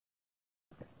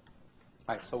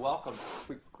All right, so welcome.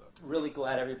 We're really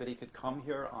glad everybody could come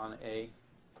here on a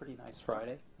pretty nice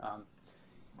Friday.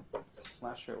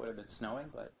 Last year it would have been snowing,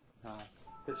 but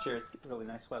this year it's really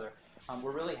nice weather.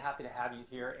 We're really happy to have you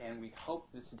here, and we hope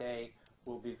this day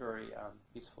will be very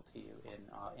useful to you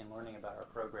in learning about our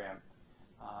program.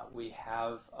 We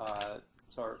have,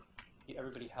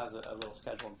 everybody has a little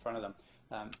schedule in front of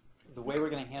them. The way we're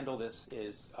going to handle this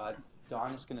is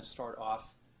Don is going to start off.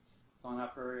 Don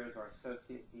Aperio is our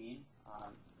associate dean.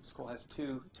 The school has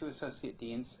two associate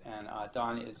deans, and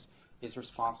Don is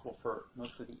responsible for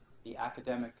most of the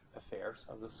academic affairs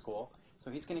of the school.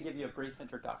 So he's going to give you a brief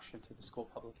introduction to the school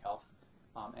public health,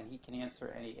 and he can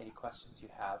answer any questions you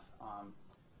have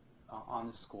on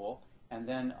the school. And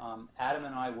then Adam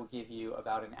and I will give you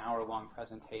about an hour-long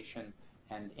presentation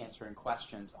and answering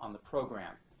questions on the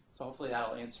program. So hopefully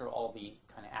that'll answer all the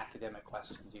kind of academic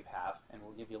questions you have, and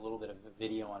we'll give you a little bit of a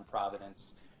video on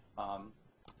Providence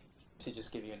to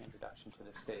just give you an introduction to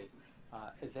the city.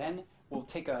 Then we'll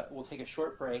take a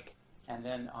short break, and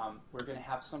then we're going to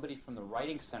have somebody from the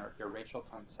Writing Center here, Rachel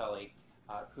Poncelli,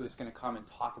 who is going to come and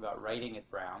talk about writing at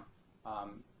Brown.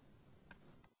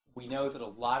 We know that a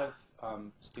lot of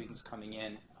students coming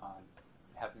in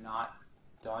have not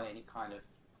done any kind of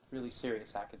really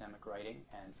serious academic writing,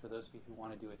 and for those of you who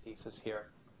want to do a thesis here,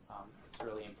 it's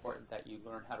really important that you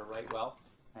learn how to write well,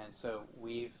 and so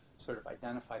we've sort of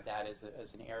identified that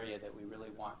as an area that we really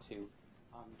want to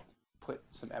put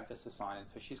some emphasis on, and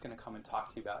so she's going to come and talk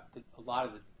to you about a lot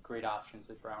of the great options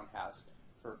that Brown has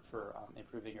for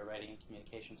improving your writing and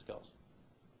communication skills.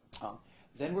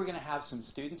 Then we're going to have some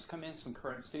students come in, some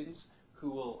current students,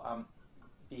 who will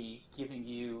be giving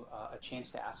you a chance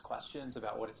to ask questions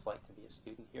about what it's like to be a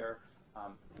student here,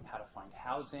 how to find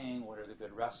housing, what are the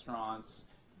good restaurants,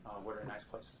 what are nice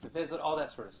places to visit, all that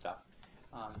sort of stuff.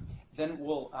 Then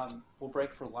we'll break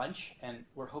for lunch, and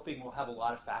we're hoping we'll have a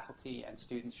lot of faculty and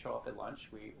students show up at lunch.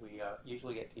 We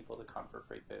usually get people to come for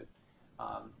free food.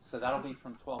 So that'll be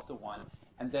from 12 to 1.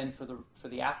 And then for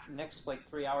the next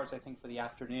 3 hours, I think, for the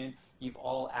afternoon, you've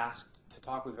all asked to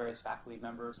talk with various faculty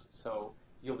members. So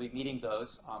you'll be meeting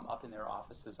those up in their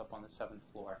offices up on the 7th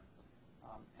floor.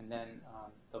 And then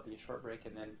there'll be a short break,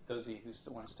 and then those of you who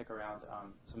still want to stick around,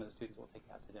 some of the students will take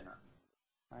you out to dinner.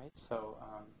 All right, so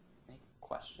any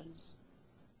questions?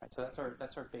 All right, so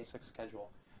that's our basic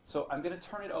schedule. So I'm going to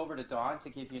turn it over to Dawn to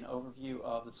give you an overview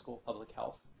of the school public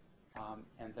health,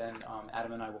 and then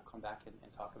Adam and I will come back and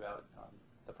talk about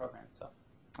the program itself.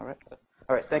 All right.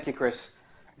 All right, thank you, Chris.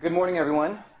 Good morning,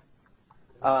 everyone.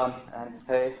 And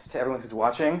hey to everyone who's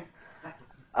watching.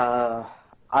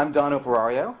 I'm Don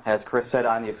Operario. As Chris said,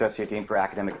 I'm the Associate Dean for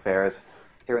Academic Affairs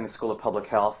here in the School of Public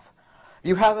Health.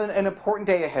 You have an important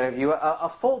day ahead of you,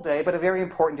 a full day, but a very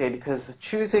important day, because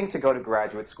choosing to go to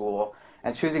graduate school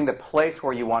and choosing the place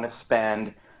where you want to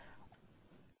spend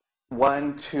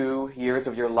 1-2 years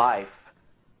of your life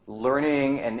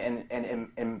learning and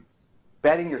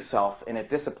embedding yourself in a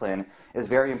discipline is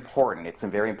very important. It's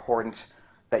very important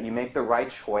that you make the right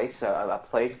choice, a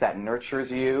place that nurtures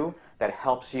you, that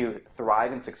helps you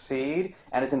thrive and succeed,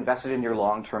 and is invested in your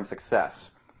long-term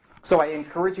success. So I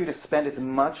encourage you to spend as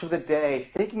much of the day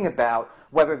thinking about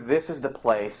whether this is the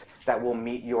place that will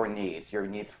meet your needs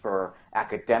for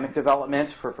academic development,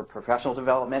 for professional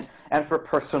development, and for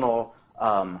personal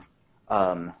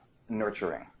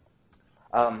nurturing.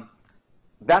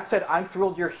 That said, I'm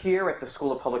thrilled you're here at the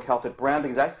School of Public Health at Brown,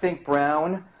 because I think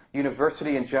Brown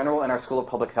University in general and our School of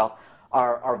Public Health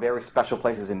are very special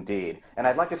places indeed. And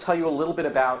I'd like to tell you a little bit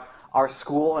about our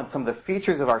school and some of the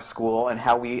features of our school and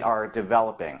how we are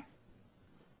developing.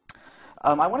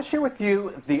 I want to share with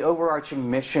you the overarching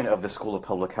mission of the School of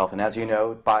Public Health. And as you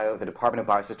know, the Department of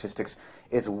Biostatistics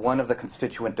is one of the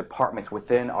constituent departments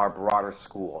within our broader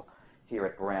school here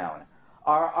at Brown.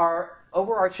 Our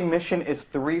overarching mission is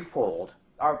threefold.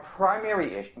 Our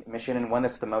primary mission, and one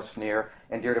that's the most near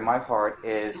and dear to my heart,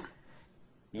 is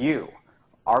you.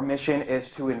 Our mission is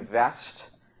to invest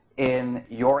in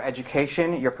your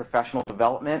education, your professional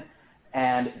development,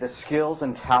 and the skills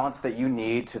and talents that you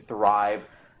need to thrive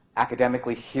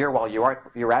academically here while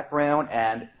you're at Brown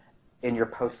and in your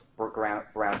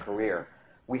post-Brown career.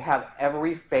 We have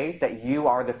every faith that you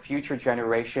are the future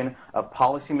generation of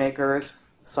policymakers,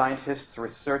 scientists,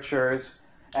 researchers,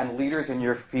 and leaders in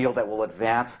your field that will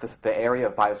advance the area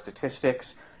of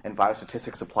biostatistics and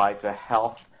biostatistics applied to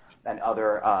health and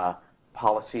other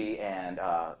policy and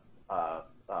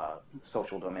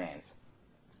social domains.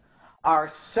 Our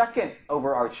second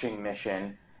overarching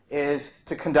mission is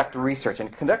to conduct research,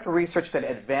 and conduct research that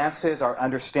advances our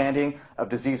understanding of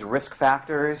disease risk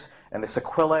factors and the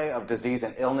sequelae of disease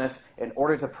and illness in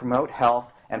order to promote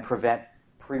health and prevent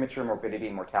premature morbidity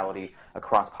and mortality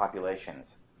across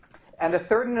populations. And the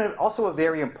third and also a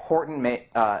very important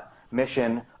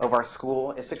mission of our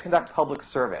school is to conduct public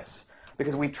service,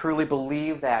 because we truly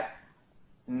believe that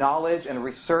knowledge and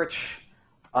research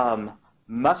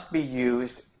must be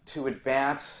used to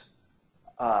advance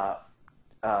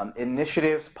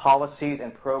initiatives, policies,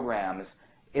 and programs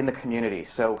in the community.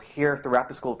 So here throughout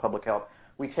the School of Public Health,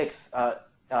 we take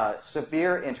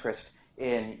severe interest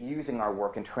in using our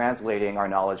work and translating our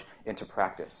knowledge into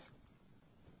practice.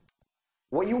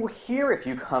 What you will hear if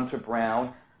you come to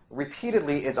Brown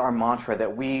repeatedly is our mantra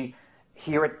that we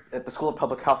here at the School of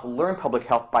Public Health learn public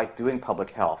health by doing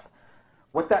public health.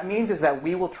 What that means is that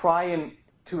we will try and,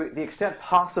 to the extent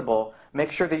possible, make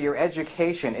sure that your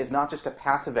education is not just a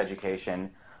passive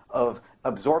education of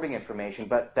absorbing information,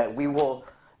 but that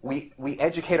we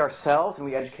educate ourselves and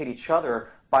we educate each other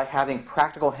by having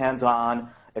practical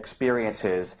hands-on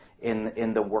experiences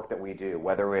in the work that we do,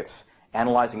 whether it's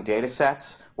analyzing data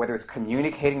sets, whether it's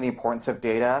communicating the importance of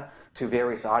data to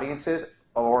various audiences,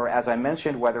 or, as I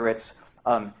mentioned, whether it's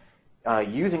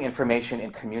using information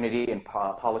in community and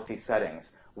policy settings.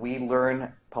 We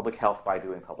learn public health by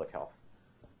doing public health.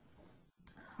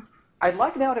 I'd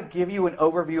like now to give you an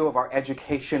overview of our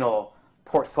educational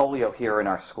portfolio here in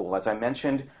our school. As I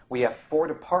mentioned, we have 4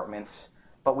 departments,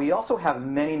 but we also have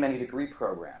many, many degree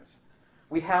programs.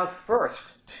 We have, first,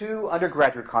 2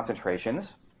 undergraduate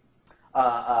concentrations,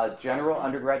 a general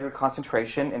undergraduate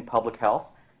concentration in public health,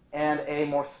 and a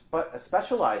more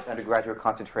specialized undergraduate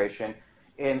concentration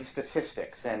in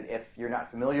statistics. And if you're not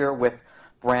familiar with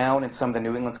Brown and some of the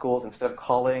New England schools, instead of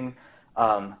calling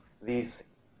these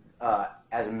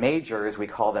as majors, we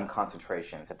call them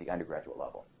concentrations at the undergraduate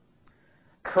level.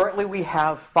 Currently, we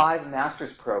have 5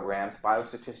 master's programs,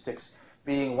 Biostatistics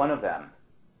being one of them.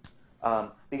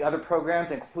 The other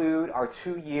programs include our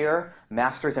 2-year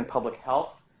Master's in Public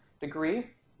Health degree,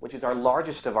 which is our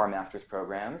largest of our master's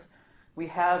programs. We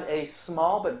have a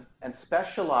small and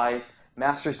specialized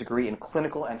master's degree in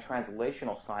Clinical and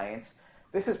Translational Science.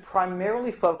 This is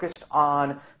primarily focused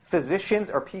on physicians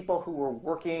or people who are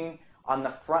working on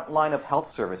the front line of health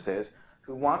services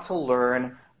who want to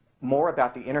learn more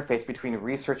about the interface between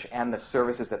research and the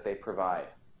services that they provide.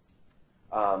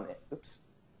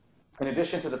 In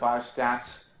addition to the Biostats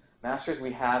Masters,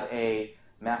 we have a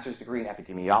master's degree in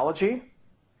Epidemiology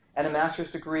and a master's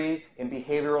degree in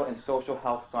Behavioral and Social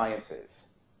Health Sciences.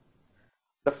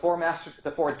 The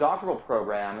 4 doctoral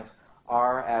programs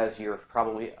are, as you're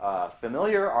probably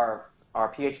familiar, our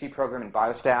PhD program in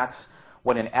Biostats,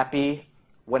 one in Epi,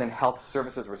 one in Health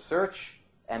Services Research,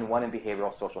 and one in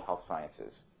Behavioral Social Health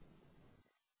Sciences.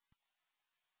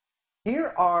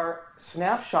 Here are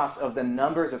snapshots of the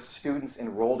numbers of students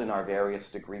enrolled in our various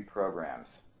degree programs.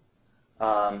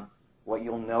 What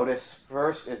you'll notice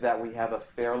first is that we have a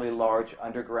fairly large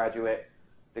undergraduate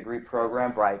degree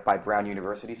program by Brown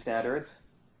University standards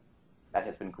that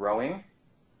has been growing,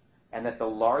 and that the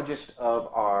largest of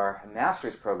our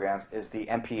master's programs is the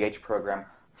MPH program,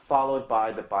 followed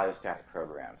by the Biostats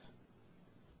programs.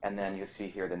 And then you see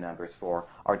here the numbers for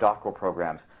our doctoral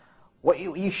programs. What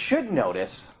you should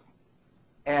notice,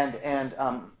 and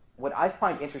what I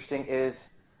find interesting, is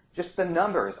just the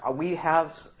numbers. We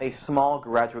have a small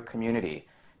graduate community.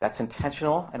 That's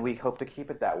intentional, and we hope to keep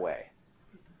it that way.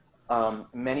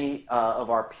 Many of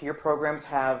our peer programs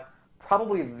have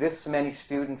probably this many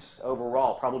students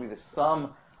overall, probably the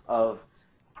sum of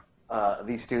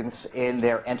these students in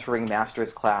their entering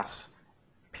master's class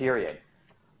period.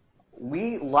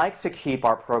 We like to keep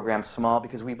our programs small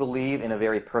because we believe in a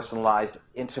very personalized,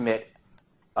 intimate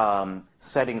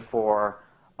setting for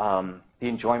the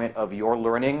enjoyment of your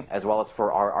learning, as well as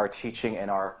for our teaching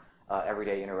and our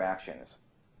everyday interactions.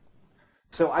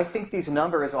 So I think these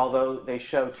numbers, although they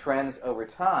show trends over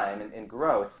time in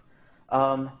growth,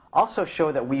 also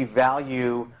show that we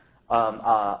value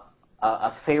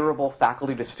a favorable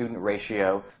faculty-to-student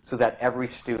ratio so that every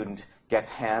student gets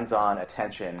hands-on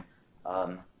attention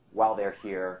while they're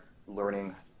here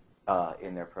learning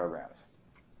in their programs.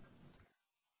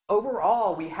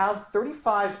 Overall, we have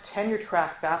 35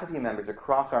 tenure-track faculty members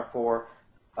across our 4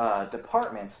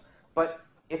 departments, but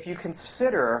if you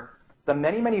consider the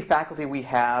many, many faculty we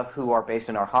have who are based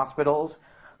in our hospitals,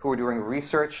 who are doing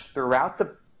research throughout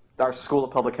our School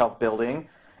of Public Health building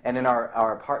and in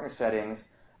our partner settings,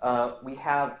 we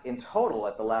have in total,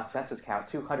 at the last census count,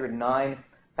 209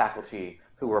 faculty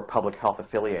who are public health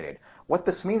affiliated. What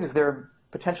this means is there are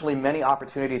potentially many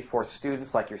opportunities for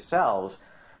students like yourselves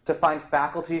to find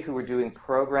faculty who are doing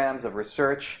programs of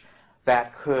research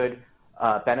that could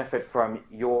benefit from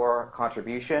your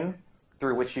contribution,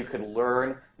 through which you could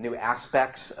learn new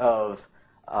aspects of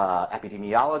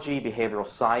epidemiology, behavioral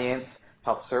science,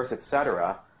 health service,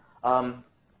 etc.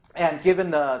 And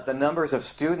given the numbers of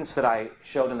students that I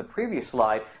showed in the previous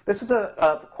slide, this is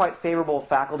a quite favorable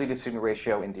faculty-to-student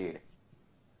ratio indeed.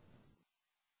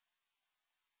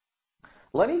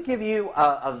 Let me give you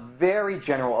a very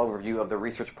general overview of the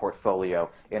research portfolio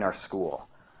in our school.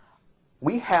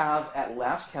 We have, at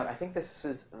last count, I think this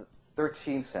is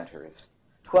 13 centers,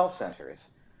 12 centers,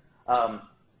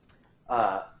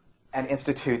 and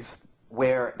institutes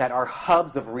that are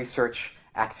hubs of research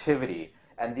activity.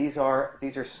 And these are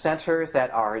centers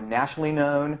that are nationally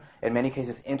known, in many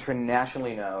cases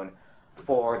internationally known,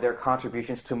 for their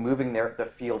contributions to moving the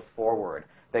field forward.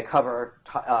 They cover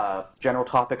general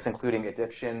topics including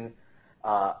addiction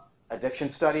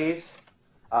studies,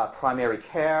 primary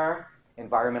care,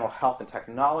 environmental health and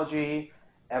technology,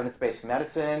 evidence-based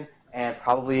medicine, and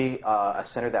probably a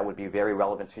center that would be very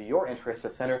relevant to your interests,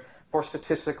 a Center for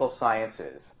Statistical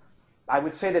Sciences. I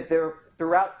would say that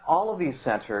throughout all of these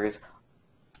centers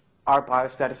are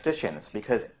biostatisticians,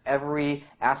 because every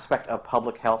aspect of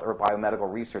public health or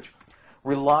biomedical research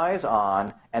relies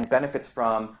on and benefits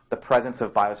from the presence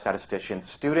of biostatisticians,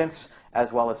 students,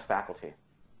 as well as faculty.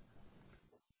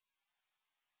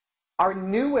 Our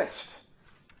newest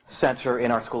center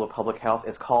in our School of Public Health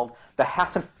is called the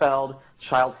Hassenfeld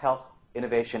Child Health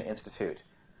Innovation Institute.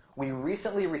 We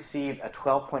recently received a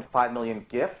 $12.5 million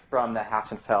gift from the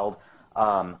Hassenfeld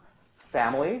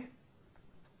family,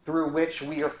 through which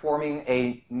we are forming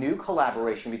a new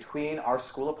collaboration between our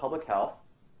School of Public Health,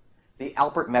 the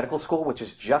Alpert Medical School, which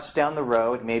is just down the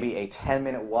road, maybe a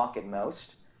 10-minute walk at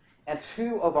most, and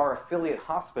two of our affiliate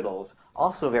hospitals,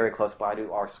 also very close by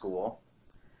to our school,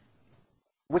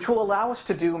 which will allow us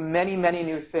to do many, many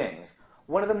new things.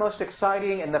 One of the most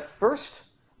exciting and the first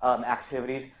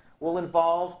activities will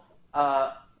involve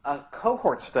a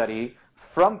cohort study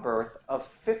from birth of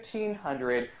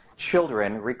 1,500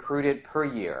 children recruited per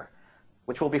year,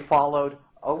 which will be followed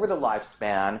over the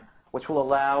lifespan, which will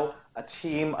allow a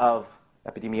team of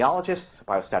epidemiologists,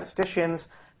 biostatisticians,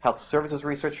 health services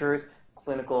researchers,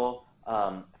 clinical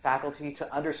faculty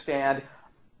to understand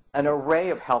an array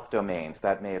of health domains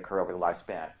that may occur over the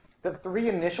lifespan. The three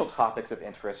initial topics of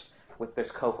interest with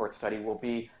this cohort study will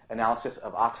be analysis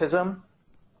of autism,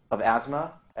 of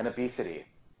asthma, and obesity.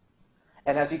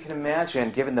 And as you can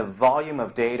imagine, given the volume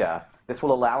of data, this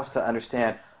will allow us to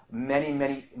understand many,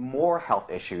 many more health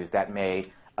issues that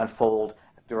may unfold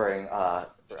during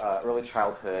early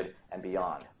childhood and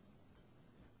beyond.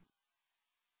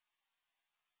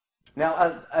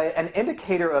 Now, an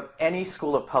indicator of any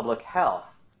school of public health,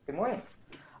 good morning,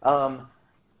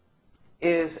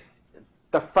 is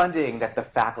the funding that the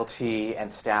faculty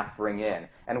and staff bring in.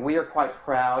 And we are quite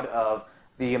proud of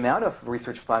the amount of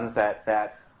research funds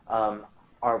that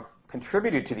are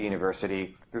contributed to the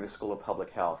university through the School of Public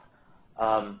Health.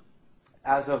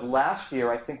 As of last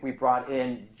year, I think we brought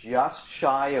in just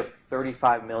shy of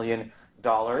 $35 million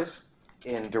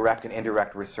in direct and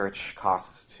indirect research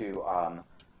costs to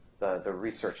the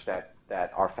research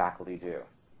that our faculty do.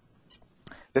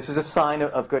 This is a sign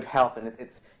of good health, and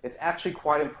it's actually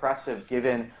quite impressive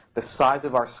given the size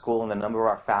of our school and the number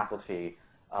of our faculty,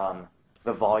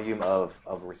 the volume of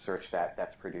research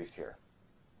that's produced here.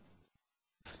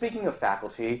 Speaking of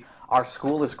faculty, our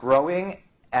school is growing,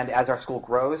 and as our school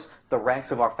grows, the ranks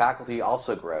of our faculty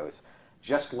also grows.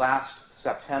 Just last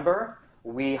September,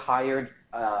 we hired,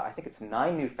 I think it's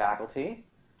 9 new faculty,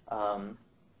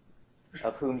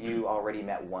 of whom you already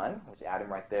met one, which is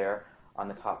Adam right there on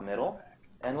the top middle.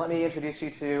 And let me introduce you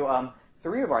to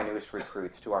 3 of our newest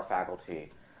recruits to our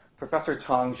faculty. Professor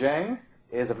Tong Zheng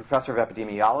is a professor of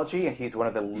epidemiology, and he's one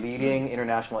of the leading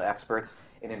international experts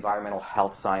in environmental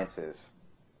health sciences.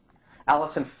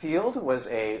 Allison Field was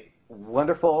a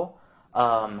wonderful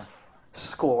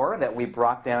score that we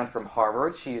brought down from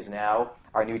Harvard. She is now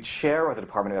our new chair of the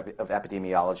Department of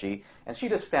Epidemiology, and she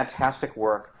does fantastic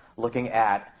work looking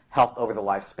at health over the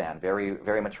lifespan, very,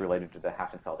 very much related to the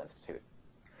Hassenfeld Institute.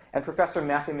 And Professor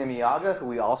Matthew Mimiaga, who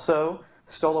we also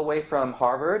stole away from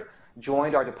Harvard,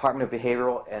 joined our Department of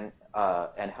Behavioral and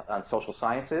Social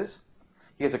Sciences.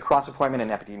 He has a cross-appointment in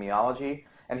epidemiology,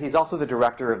 and he's also the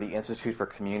director of the Institute for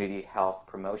Community Health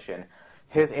Promotion.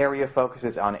 His area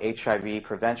focuses on HIV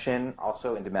prevention,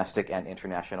 also in domestic and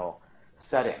international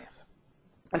settings.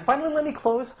 And finally, let me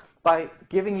close by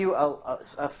giving you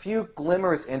a few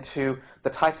glimmers into the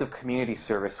types of community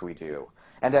service we do.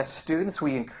 And as students,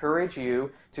 we encourage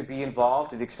you to be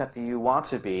involved to the extent that you want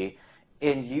to be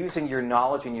in using your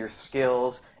knowledge and your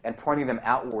skills and pointing them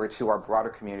outward to our broader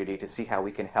community to see how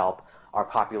we can help our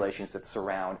populations that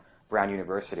surround Brown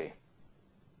University.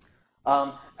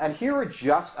 And here are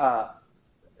just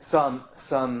some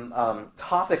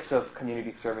topics of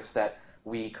community service that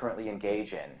we currently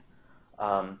engage in.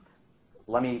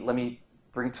 Let me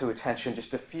bring to attention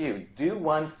just a few. Do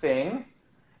One Thing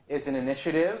is an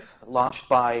initiative launched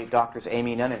by Drs.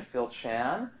 Amy Nunn and Phil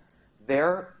Chan. They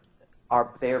are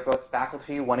both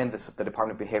faculty, one in the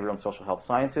Department of Behavioral and Social Health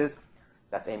Sciences.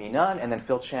 That's Amy Nunn, and then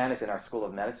Phil Chan is in our School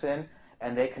of Medicine,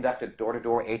 and they conduct a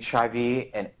door-to-door HIV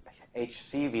and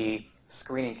HCV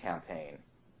screening campaign.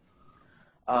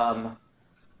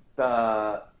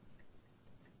 The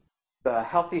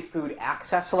Healthy Food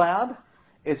Access Lab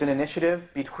is an initiative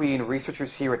between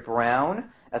researchers here at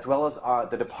Brown, as well as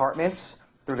the departments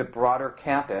through the broader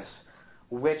campus,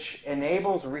 which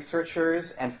enables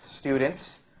researchers and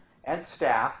students and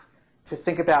staff to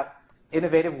think about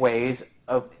innovative ways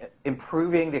of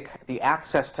improving the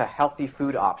access to healthy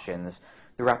food options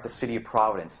throughout the city of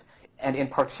Providence, and in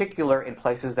particular in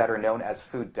places that are known as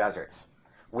food deserts,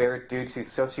 where due to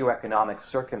socioeconomic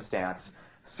circumstance,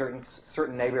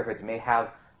 certain neighborhoods may have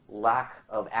lack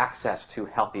of access to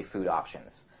healthy food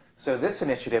options. So this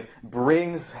initiative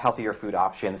brings healthier food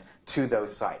options to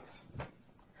those sites.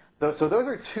 So those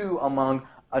are two among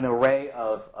an array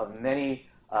of many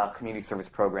community service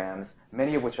programs,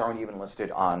 many of which aren't even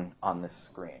listed on this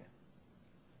screen.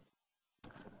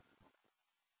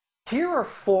 Here are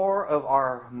four of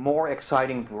our more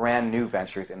exciting brand new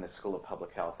ventures in the School of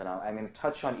Public Health, and I'm going to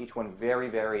touch on each one very,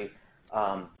 very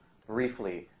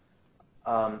briefly.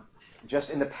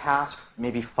 Just in the past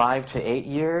maybe 5 to 8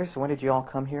 years, when did you all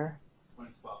come here?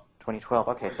 2012. 2012,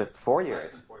 okay, so 4 years.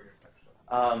 Less than 4 years,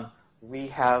 actually. We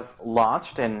have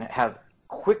launched and have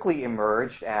quickly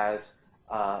emerged as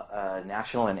a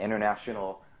national and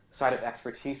international site of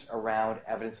expertise around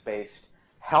evidence-based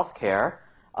healthcare,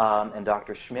 and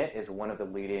Dr. Schmidt is one of the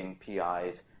leading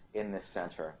PIs in this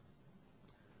center.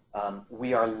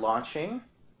 We are launching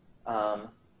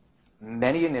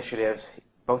many initiatives,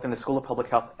 both in the School of Public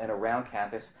Health and around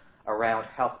campus, around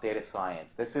health data science.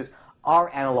 This is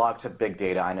our analog to big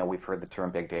data. I know we've heard the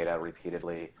term big data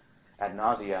repeatedly ad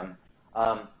nauseum.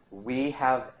 We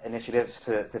have initiatives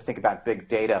to think about big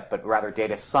data, but rather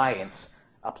data science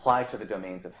applied to the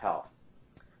domains of health.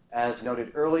 As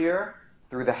noted earlier,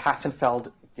 through the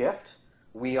Hassenfeld Gift,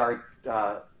 we are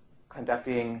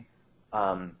conducting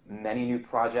many new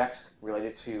projects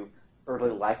related to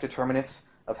early life determinants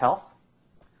of health.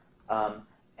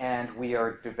 And we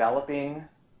are developing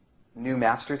new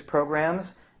master's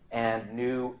programs and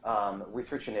new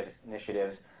research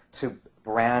initiatives to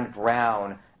brand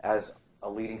Brown as a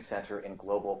leading center in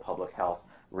global public health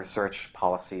research,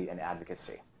 policy, and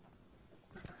advocacy.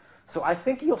 So I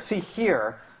think you'll see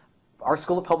here, our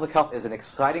School of Public Health is an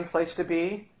exciting place to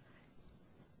be.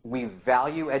 We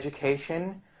value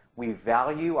education. We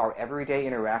value our everyday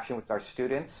interaction with our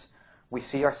students. We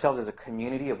see ourselves as a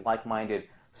community of like-minded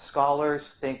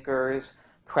scholars, thinkers,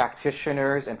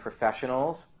 practitioners, and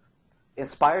professionals,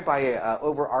 inspired by an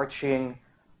overarching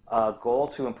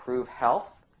goal to improve health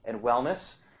and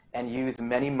wellness and use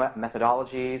many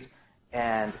methodologies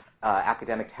and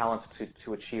academic talents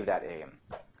to achieve that aim.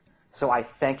 So I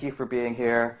thank you for being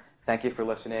here. Thank you for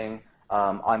listening.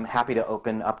 I'm happy to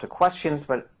open up to questions,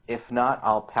 but if not,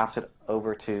 I'll pass it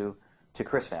over to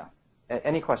Chris now.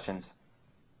 Any questions?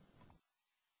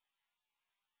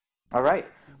 All right.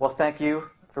 Well, thank you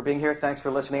for being here. Thanks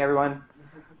for listening, everyone.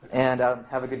 And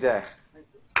have a good day.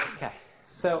 Okay.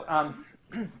 So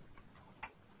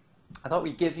I thought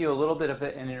we'd give you a little bit of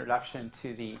an introduction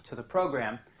to the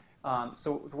program.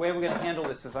 So the way we're going to handle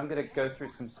this is I'm going to go through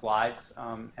some slides,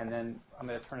 and then I'm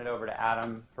going to turn it over to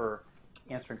Adam for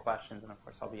answering questions, and of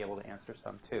course I'll be able to answer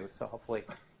some too. So hopefully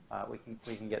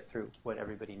we can get through what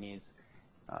everybody needs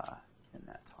in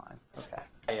that time. Okay.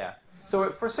 Yeah.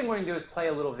 So first thing we're going to do is play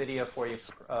a little video for you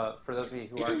for those of you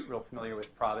who aren't real familiar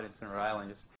with Providence and Rhode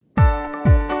Island.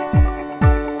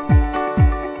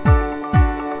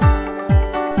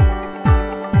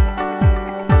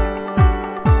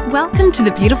 Welcome to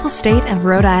the beautiful state of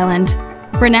Rhode Island.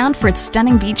 Renowned for its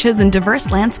stunning beaches and diverse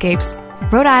landscapes,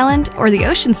 Rhode Island, or the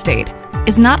Ocean State,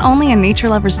 is not only a nature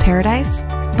lover's paradise,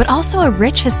 but also a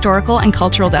rich historical and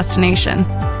cultural destination.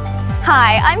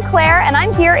 Hi, I'm Claire, and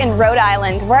I'm here in Rhode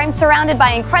Island, where I'm surrounded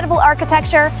by incredible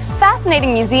architecture,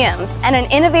 fascinating museums, and an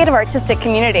innovative artistic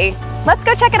community. Let's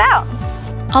go check it out.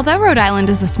 Although Rhode Island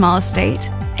is the smallest state,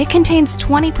 it contains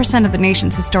 20% of the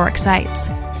nation's historic sites.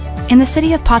 In the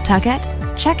city of Pawtucket,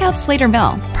 check out Slater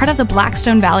Mill, part of the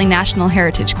Blackstone Valley National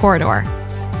Heritage Corridor.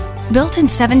 Built in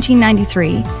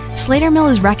 1793, Slater Mill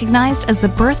is recognized as the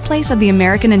birthplace of the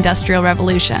American Industrial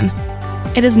Revolution.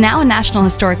 It is now a National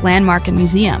Historic Landmark and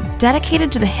Museum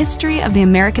dedicated to the history of the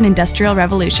American Industrial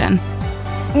Revolution.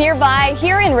 Nearby,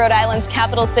 here in Rhode Island's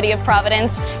capital city of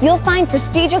Providence, you'll find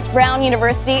prestigious Brown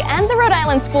University and the Rhode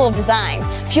Island School of Design,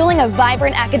 fueling a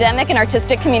vibrant academic and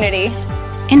artistic community.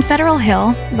 In Federal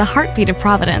Hill, the heartbeat of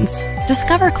Providence,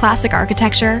 discover classic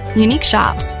architecture, unique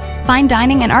shops, fine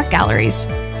dining and art galleries.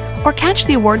 Or catch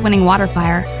the award-winning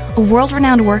Waterfire, a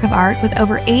world-renowned work of art with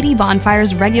over 80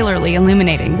 bonfires regularly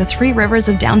illuminating the three rivers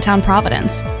of downtown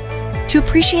Providence. To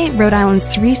appreciate Rhode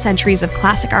Island's 3 centuries of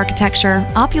classic architecture,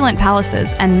 opulent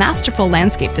palaces, and masterful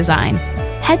landscape design,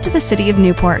 head to the city of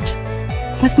Newport.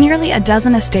 With nearly a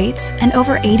dozen estates and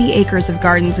over 80 acres of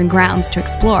gardens and grounds to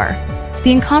explore,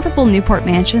 the incomparable Newport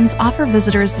mansions offer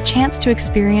visitors the chance to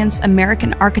experience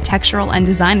American architectural and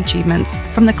design achievements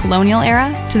from the colonial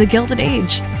era to the Gilded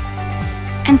Age.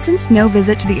 And since no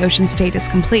visit to the Ocean State is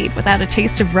complete without a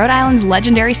taste of Rhode Island's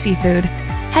legendary seafood,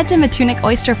 head to Matunic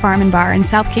Oyster Farm and Bar in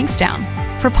South Kingstown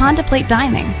for pond-to-plate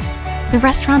dining. The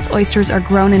restaurant's oysters are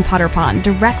grown in Potter Pond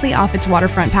directly off its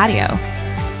waterfront patio.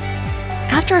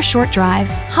 After a short drive,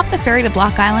 hop the ferry to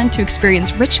Block Island to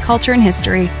experience rich culture and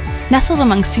history, nestled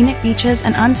among scenic beaches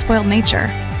and unspoiled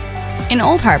nature. In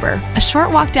Old Harbor, a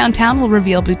short walk downtown will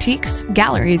reveal boutiques,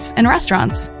 galleries, and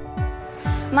restaurants.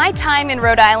 My time in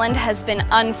Rhode Island has been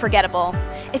unforgettable.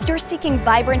 If you're seeking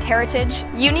vibrant heritage,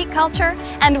 unique culture,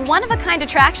 and one-of-a-kind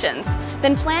attractions,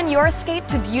 then plan your escape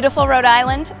to beautiful Rhode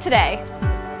Island today.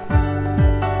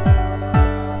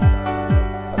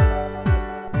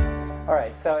 All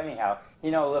right, so anyhow,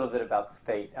 you know a little bit about the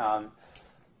state.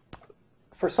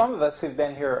 For some of us who've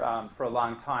been here for a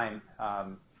long time,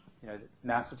 you know,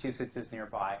 Massachusetts is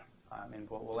nearby. And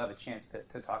we'll have a chance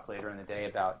to talk later in the day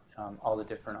about all the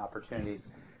different opportunities.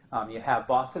 You have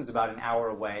Boston's about an hour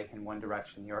away in one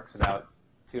direction. New York's about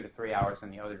 2 to 3 hours in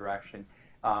the other direction.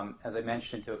 As I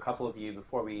mentioned to a couple of you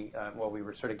before we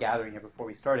were sort of gathering here before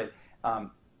we started,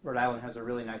 Rhode Island has a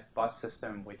really nice bus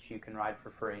system which you can ride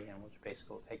for free and which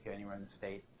basically will take you anywhere in the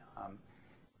state.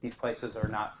 These places are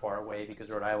not far away because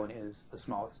Rhode Island is the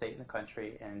smallest state in the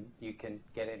country, and you can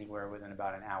get anywhere within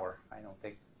about an hour. I don't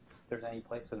think there's any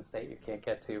place in the state you can't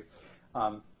get to.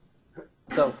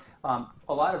 So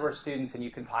a lot of our students, and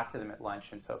you can talk to them at lunch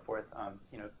and so forth,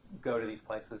 you know, go to these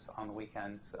places on the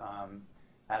weekends.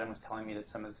 Adam was telling me that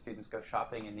some of the students go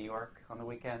shopping in New York on the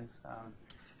weekends.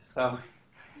 So,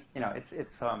 you know,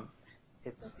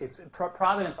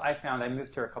 Providence. I found I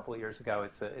moved here a couple of years ago.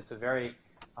 It's a very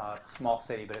small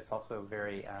city, but it's also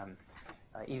very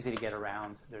easy to get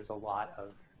around. There's a lot of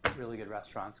really good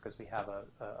restaurants because we have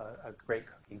a great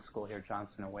cooking school here,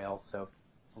 Johnson and Wales. So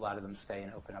a lot of them stay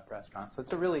and open up restaurants. So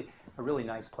it's a really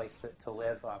nice place to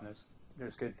live.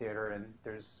 There's good theater, and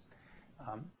there's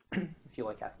if you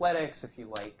like athletics, if you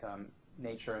like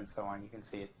nature and so on, you can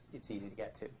see it's easy to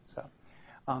get to. So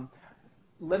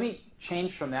let me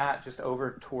change from that just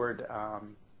over toward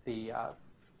the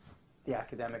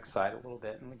academic side a little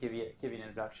bit, and give you an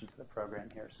introduction to the program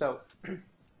here. So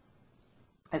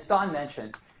as Don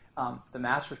mentioned, the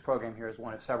master's program here is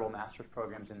one of several master's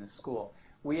programs in this school.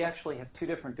 We actually have 2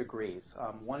 different degrees.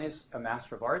 One is a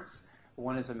Master of Arts,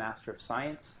 one is a Master of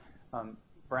Science.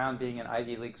 Brown, being an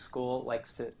Ivy League school,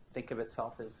 likes to think of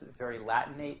itself as very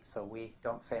Latinate, so we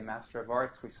don't say Master of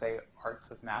Arts, we say Arts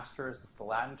of Masters, it's the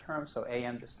Latin term, so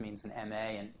AM just means an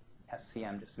MA and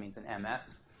SCM just means an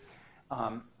MS.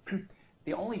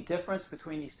 The only difference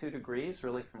between these 2 degrees,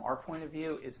 really from our point of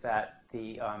view, is that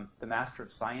the Master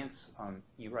of Science,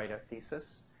 you write a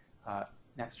thesis.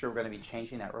 Next year we're going to be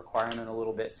changing that requirement a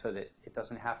little bit so that it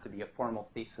doesn't have to be a formal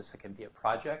thesis, it can be a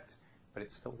project, but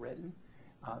it's still written.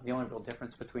 The only real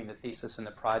difference between the thesis and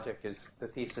the project is the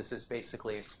thesis is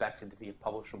basically expected to be of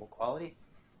publishable quality,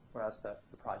 whereas the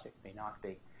project may not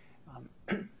be.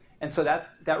 And so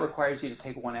that requires you to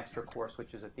take one extra course,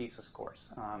 which is a thesis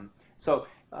course.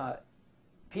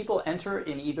 People enter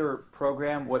in either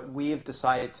program. What we have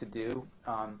decided to do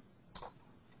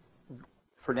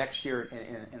for next year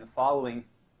and the following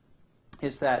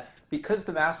is that because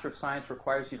the Master of Science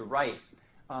requires you to write,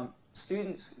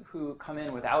 students who come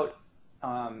in without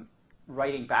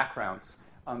writing backgrounds,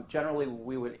 generally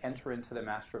we would enter into the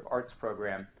Master of Arts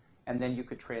program, and then you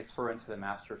could transfer into the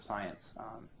Master of Science,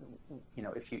 you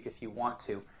know, if you want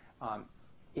to.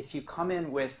 If you come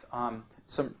in with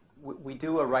we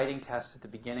do a writing test at the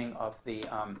beginning of the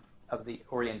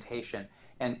orientation,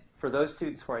 and for those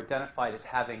students who are identified as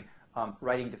having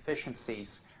writing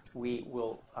deficiencies, we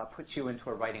will put you into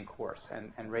a writing course,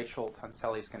 and Rachel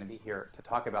Tonselli is going to be here to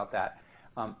talk about that.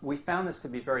 We found this to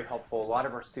be very helpful. A lot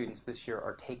of our students this year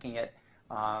are taking it,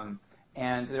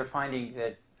 and they're finding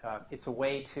that it's a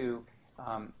way to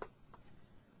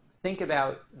think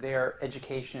about their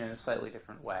education in a slightly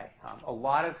different way. A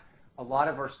lot of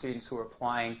our students who are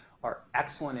applying are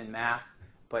excellent in math,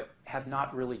 but have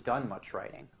not really done much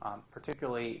writing,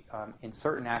 particularly in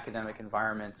certain academic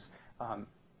environments,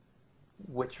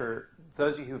 which are,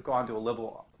 those of you who've gone to a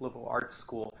liberal arts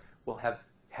school will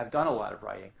have done a lot of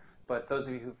writing, but those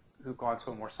of you who've gone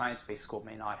to a more science-based school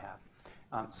may not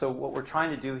have. So what we're trying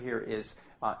to do here is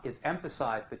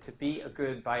emphasize that to be a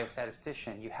good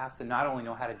biostatistician, you have to not only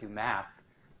know how to do math,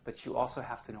 but you also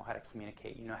have to know how to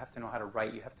communicate. You have to know how to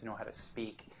write. You have to know how to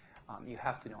speak. You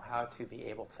have to know how to be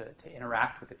able to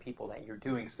interact with the people that you're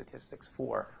doing statistics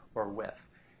for or with.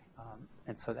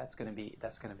 And so that's going to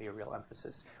be a real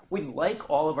emphasis. We'd like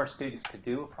all of our students to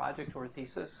do a project or a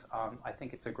thesis. I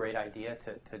think it's a great idea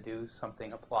to do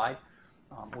something applied.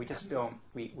 We just don't.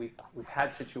 We've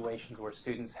had situations where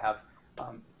students have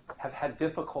had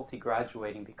difficulty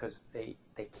graduating because they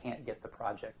can't get the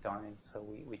project done, and so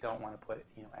we don't want to put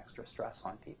extra stress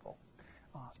on people.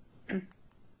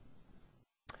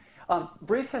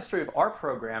 Brief history of our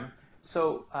program.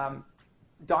 So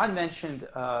Don mentioned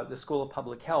the School of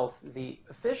Public Health.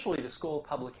 Officially, the School of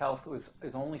Public Health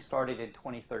is only started in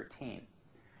 2013.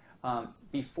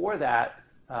 Before that,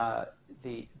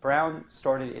 the Brown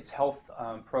started its health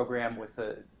program with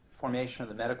the formation of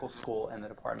the medical school and the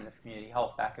Department of Community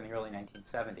Health back in the early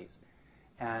 1970s.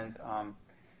 And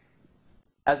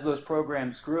as those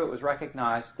programs grew, it was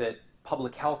recognized that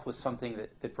public health was something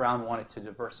that Brown wanted to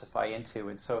diversify into.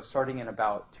 And so starting in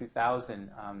about 2000,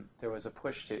 there was a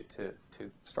push to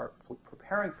start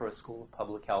preparing for a school of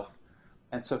public health.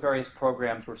 And so various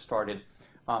programs were started.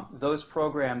 Those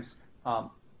programs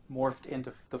morphed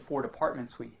into the 4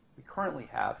 departments we currently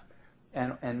have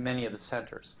and many of the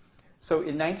centers. So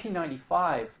in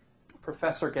 1995,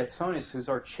 Professor Getsonis, who's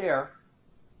our chair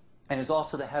and is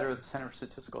also the head of the Center for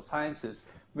Statistical Sciences,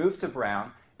 moved to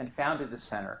Brown and founded the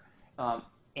center.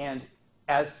 And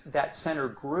as that center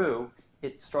grew,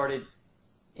 it started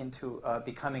into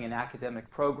becoming an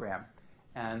academic program.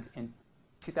 And in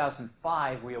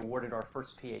 2005, we awarded our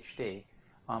first PhD.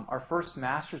 Our first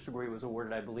master's degree was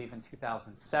awarded, I believe, in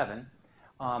 2007.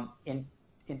 In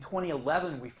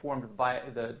 2011, we formed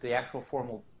the actual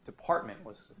formal department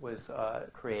was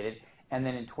created, and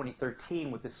then in 2013,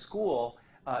 with the school,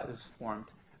 it was formed.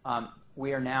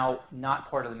 We are now not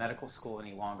part of the medical school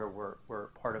any longer. We're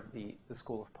part of the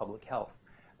School of Public Health.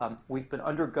 We've been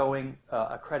undergoing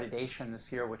accreditation this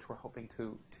year, which we're hoping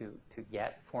to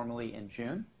get formally in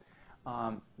June,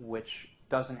 which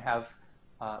doesn't have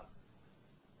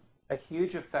a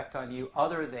huge effect on you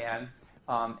other than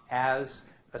as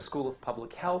a School of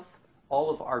Public Health, all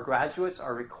of our graduates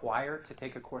are required to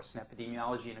take a course in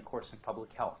epidemiology and a course in public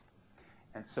health.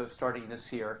 And so starting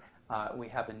this year, we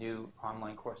have a new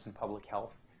online course in public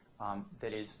health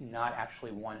that is not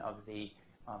actually one of the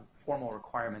formal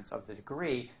requirements of the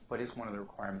degree, but is one of the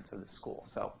requirements of the school.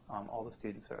 So all the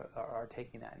students are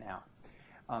taking that now.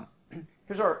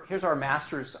 Here's our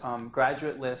master's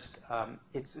graduate list.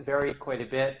 It's varied quite a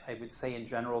bit. I would say in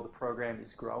general the program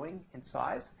is growing in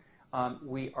size.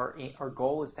 Our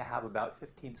goal is to have about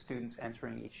 15 students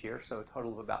entering each year, so a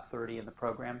total of about 30 in the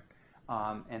program.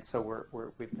 And so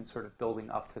we've been sort of building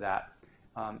up to that.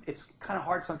 It's kind of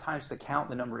hard sometimes to count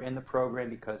the number in the program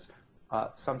because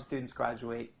some students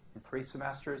graduate in 3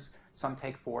 semesters, some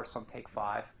take 4, some take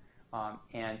 5.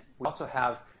 And we also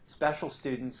have special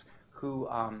students who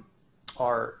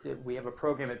we have a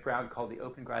program at Brown called the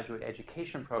Open Graduate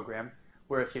Education Program,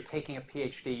 where if you're taking a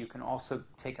PhD, you can also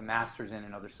take a master's in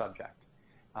another subject.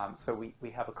 So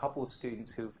we have a couple of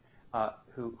students who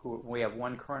we have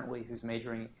one currently who's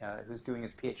majoring, who's doing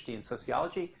his PhD in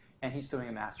sociology, and he's doing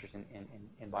a master's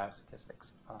in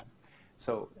biostatistics.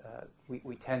 So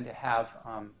we tend to have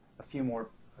a few more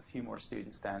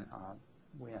students than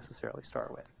we necessarily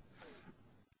start with.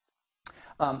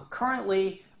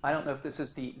 Currently, I don't know if this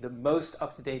is the most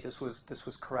up-to-date. This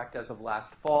was correct as of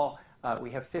last fall.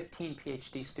 We have 15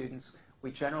 PhD students.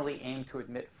 We generally aim to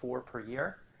admit 4 per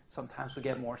year. Sometimes we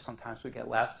get more, sometimes we get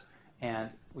less.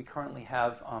 And we currently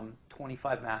have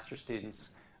 25 master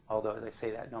students, although, as I say,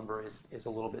 that number is a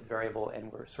little bit variable,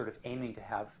 and we're sort of aiming to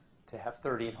have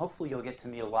 30. And hopefully you'll get to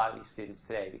meet a lot of these students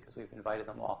today because we've invited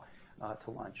them all to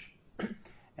lunch.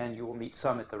 And you will meet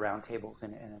some at the round tables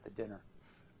and at the dinner.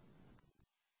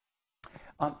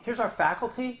 Here's our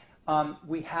faculty.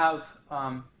 We have,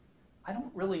 I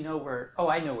don't really know where,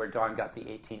 I know where Dawn got the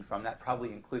 18 from. That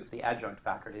probably includes the adjunct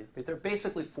faculty. But they're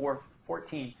basically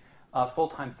 14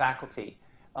 full-time faculty.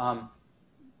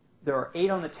 There are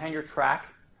 8 on the tenure track.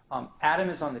 Adam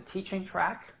is on the teaching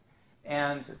track,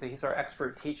 and he's our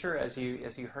expert teacher, as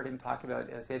you heard him talk about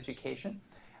as education.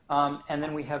 And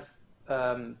then we have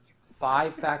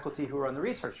 5 faculty who are on the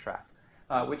research track,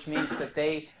 which means that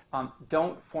they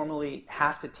don't formally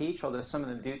have to teach, although some of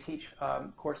them do teach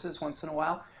courses once in a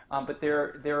while. But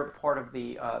they're part of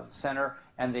the center,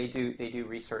 and they do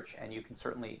research, and you can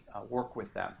certainly work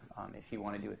with them if you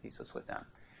want to do a thesis with them.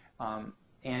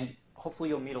 And hopefully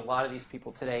you'll meet a lot of these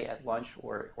people today at lunch,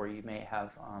 or you may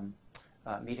have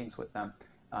meetings with them.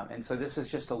 And so this is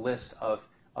just a list of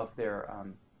their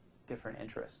different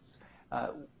interests.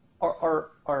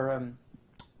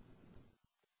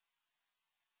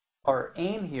 Our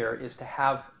aim here is to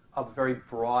have a very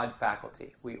broad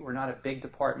faculty. We're not a big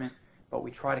department, but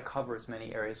we try to cover as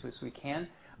many areas as we can.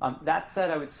 That said,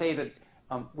 I would say that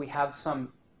we have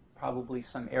probably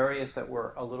some areas that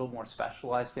we're a little more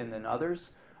specialized in than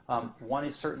others. One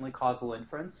is certainly causal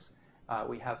inference.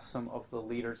 We have some of the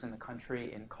leaders in the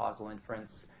country in causal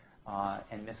inference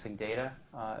and missing data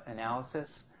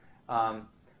analysis.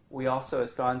 We also,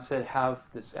 as Don said, have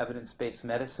this evidence-based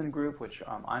medicine group, which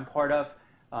I'm part of,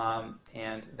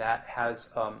 and that has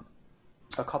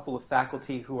a couple of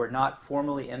faculty who are not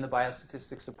formally in the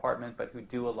biostatistics department, but who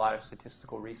do a lot of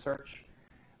statistical research.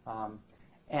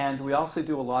 And we also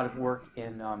do a lot of work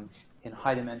in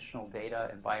high-dimensional data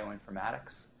and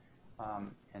bioinformatics.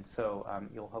 And so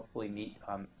you'll hopefully meet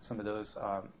some of those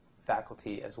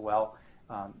faculty as well.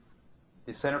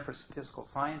 The Center for Statistical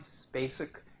Science's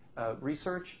basic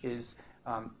research is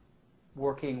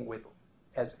working with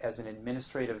as an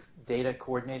administrative data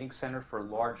coordinating center for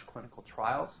large clinical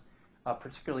trials,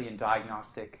 particularly in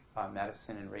diagnostic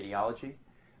medicine and radiology.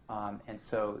 And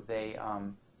so they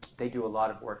do a lot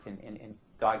of work in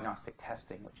diagnostic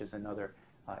testing, which is another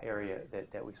area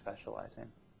that we specialize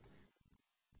in.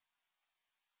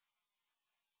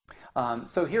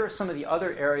 So here are some of the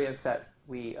other areas that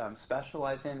we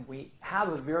specialize in. We have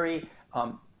a very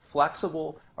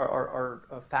flexible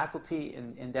faculty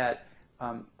in that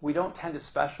we don't tend to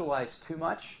specialize too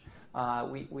much.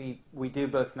 We do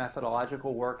both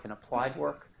methodological work and applied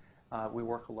work. We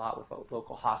work a lot with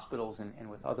local hospitals and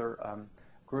with other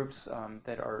groups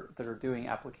that are doing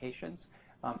applications.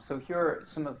 So here are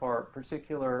some of our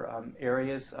particular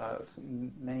areas,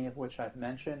 many of which I've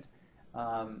mentioned.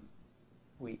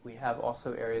 We have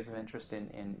also areas of interest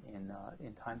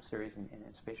in time series and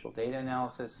in spatial data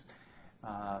analysis.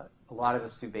 A lot of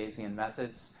us do Bayesian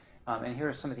methods. And here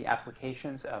are some of the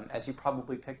applications. As you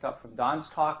probably picked up from Don's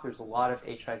talk, there's a lot of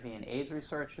HIV and AIDS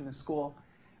research in the school.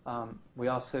 We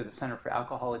also, the Center for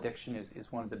Alcohol Addiction is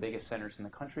one of the biggest centers in the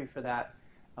country for that.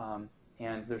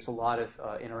 And there's a lot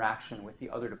of interaction with the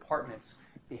other departments,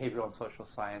 behavioral and social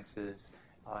sciences,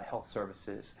 health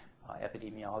services,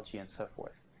 epidemiology, and so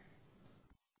forth.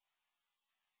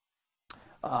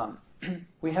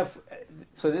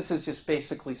 So this is just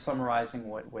basically summarizing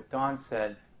what Don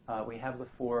said. We have the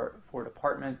four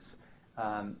departments.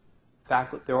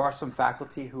 There are some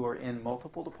faculty who are in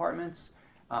multiple departments,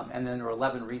 and then there are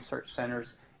 11 research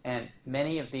centers. And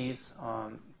many of these,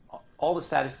 all the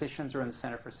statisticians are in the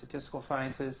Center for Statistical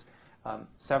Sciences.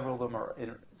 Several of them are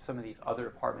in some of these other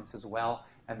departments as well,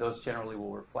 and those generally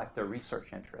will reflect their research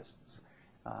interests.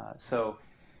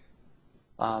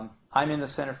 I'm in the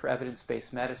Center for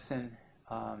Evidence-Based Medicine,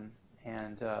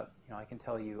 and I can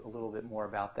tell you a little bit more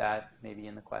about that, maybe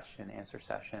in the question and answer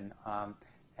session.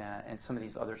 And some of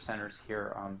these other centers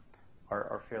here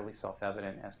are fairly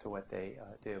self-evident as to what they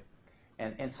do.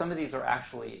 And some of these are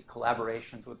actually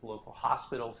collaborations with local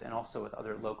hospitals and also with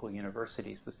other local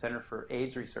universities. The Center for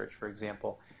AIDS Research, for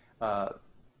example,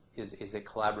 is a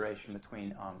collaboration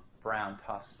between Brown,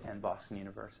 Tufts, and Boston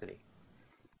University.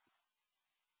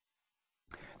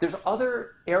 There's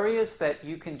other areas that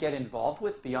you can get involved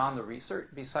with beyond the research,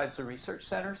 besides the research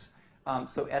centers.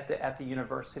 So at the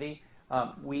university,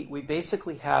 we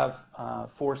basically have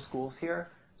 4 schools here.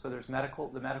 So there's the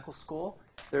medical school,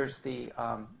 there's the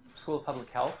School of Public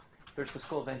Health, there's the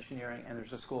School of Engineering, and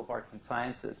there's the School of Arts and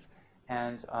Sciences.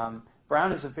 And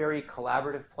Brown is a very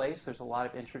collaborative place. There's a lot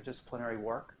of interdisciplinary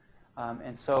work.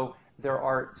 And so there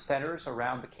are centers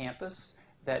around the campus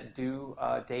that do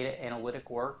data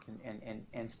analytic work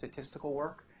and statistical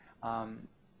work.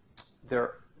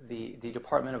 The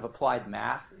Department of Applied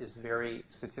Math is very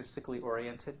statistically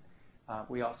oriented.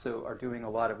 We also are doing a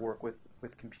lot of work with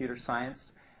computer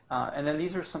science. And then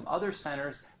these are some other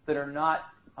centers that are not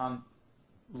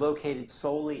located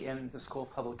solely in the School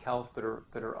of Public Health, but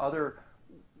are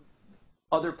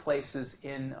other places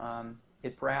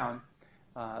at Brown.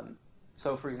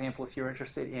 So, for example, if you're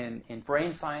interested in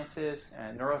brain sciences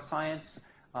and neuroscience,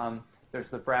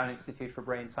 there's the Brown Institute for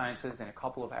Brain Sciences, and a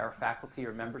couple of our faculty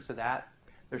are members of that.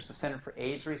 There's the Center for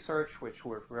AIDS Research, which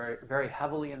we're very, very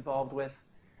heavily involved with.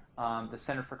 The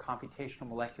Center for Computational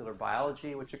Molecular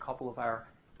Biology, which a couple of our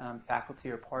faculty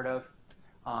are part of.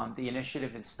 the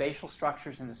initiative in spatial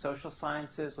structures in the social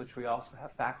sciences, which we also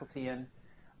have faculty in,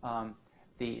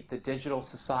 the Digital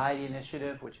Society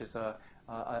Initiative, which is a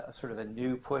sort of a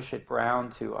new push at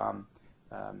Brown to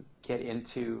get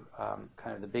into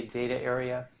kind of the big data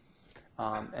area,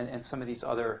 and some of these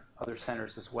other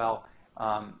centers as well,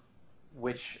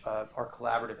 which are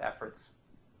collaborative efforts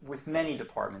with many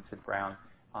departments at Brown,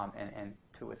 and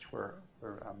to which we're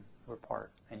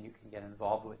part, and you can get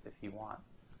involved with if you want.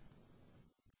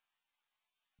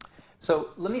 So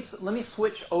let me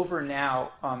switch over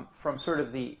now from sort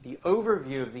of the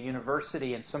overview of the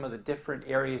university and some of the different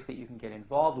areas that you can get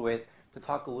involved with to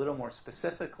talk a little more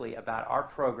specifically about our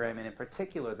program, and in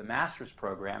particular the master's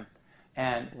program,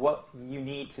 and what you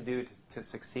need to do to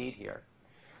succeed here.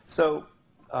 So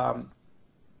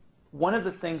one of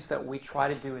the things that we try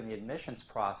to do in the admissions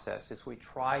process is we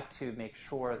try to make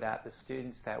sure that the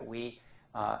students that we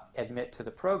admit to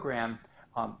the program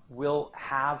will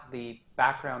have the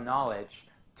background knowledge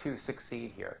to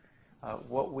succeed here.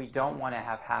 What we don't want to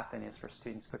have happen is for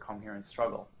students to come here and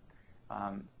struggle.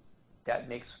 That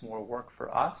makes more work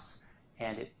for us,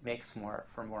 and it makes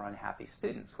for more unhappy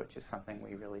students, which is something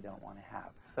we really don't want to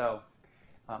have. So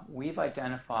we've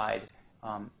identified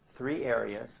 3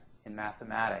 areas in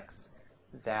mathematics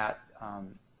that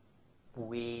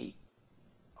we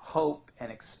hope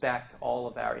and expect all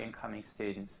of our incoming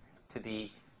students to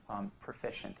be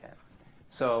proficient in.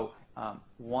 So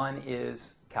one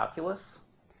is calculus.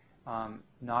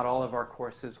 Not all of our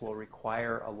courses will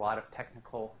require a lot of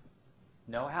technical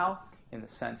know-how, in the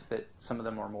sense that some of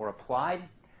them are more applied.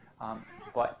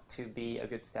 But to be a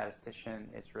good statistician,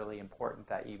 it's really important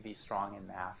that you be strong in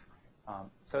math,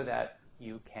 so that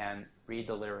you can read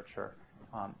the literature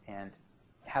and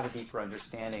have a deeper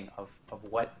understanding of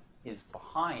what is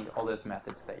behind all those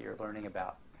methods that you're learning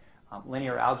about.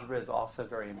 Linear algebra is also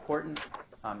very important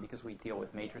because we deal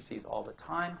with matrices all the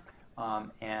time,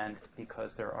 and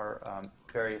because there are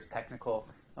various technical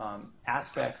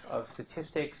aspects of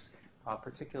statistics,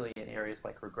 particularly in areas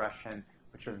like regression,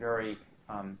 which are very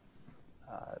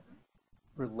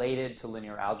related to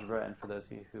linear algebra. And for those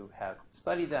of you who have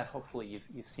studied that, hopefully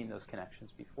you've seen those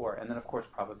connections before. And then, of course,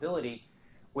 probability,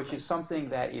 which is something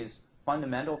that is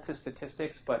fundamental to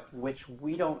statistics, but which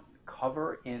we don't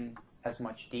cover in as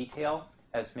much detail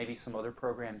as maybe some other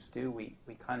programs do. We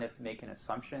kind of make an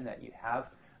assumption that you have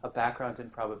a background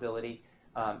in probability.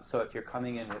 So if you're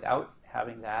coming in without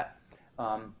having that,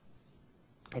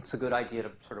 it's a good idea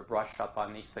to sort of brush up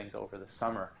on these things over the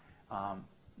summer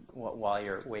while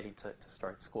you're waiting to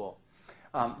start school.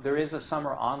 There is a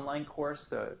summer online course,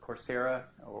 the Coursera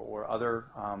or other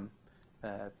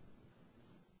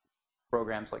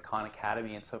programs like Khan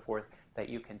Academy and so forth that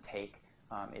you can take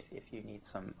if you need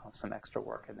some extra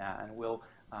work in that. And we'll,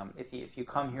 if you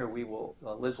come here,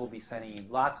 Liz will be sending you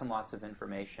lots and lots of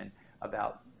information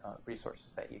about resources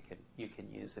that you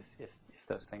can use if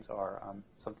those things are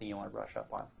something you want to brush up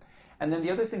on. And then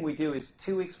the other thing we do is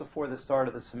 2 weeks before the start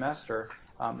of the semester,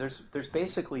 there's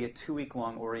basically a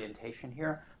 2-week-long orientation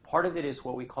here. Part of it is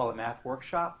what we call a math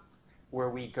workshop, where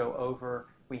we go over,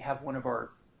 we have one of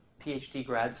our PhD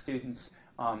grad students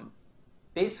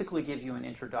basically give you an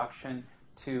introduction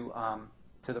to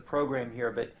the program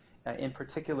here, but in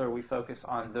particular we focus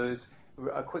on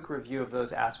a quick review of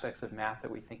those aspects of math that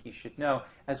we think you should know,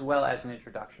 as well as an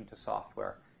introduction to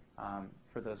software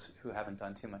for those who haven't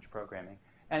done too much programming.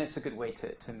 And it's a good way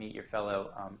to meet your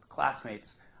fellow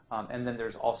classmates. And then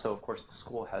there's also, of course, the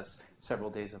school has several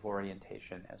days of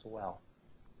orientation as well.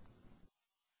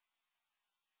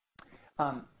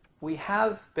 We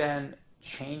have been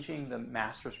changing the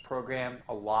master's program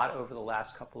a lot over the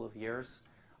last couple of years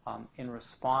in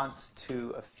response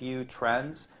to a few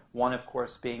trends. One, of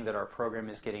course, being that our program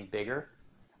is getting bigger.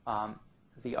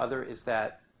 The other is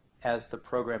that as the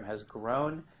program has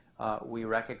grown, we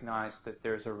recognize that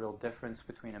there's a real difference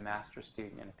between a master's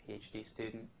student and a PhD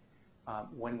student.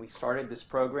 When we started this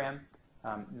program,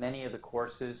 many of the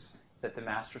courses that the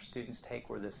master's students take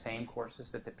were the same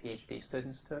courses that the PhD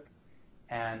students took.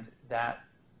 And that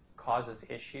causes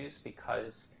issues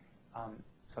because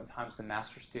sometimes the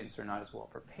master's students are not as well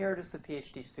prepared as the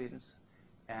PhD students,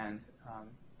 and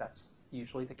that's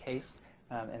usually the case.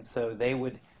 And so they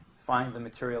would find the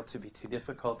material to be too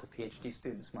difficult. The PhD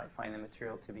students might find the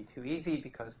material to be too easy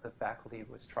because the faculty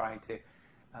was trying to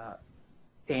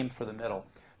aim for the middle.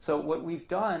 So what we've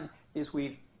done is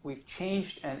we've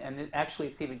changed, and actually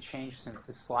it's even changed since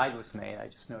this slide was made. I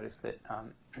just noticed that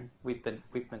we've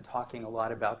been talking a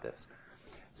lot about this.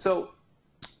 So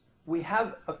we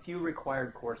have a few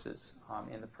required courses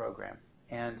in the program,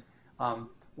 and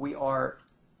we are,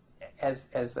 as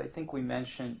I think we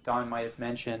mentioned, Don might have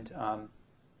mentioned,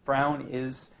 Brown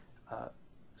is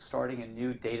starting a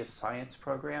new data science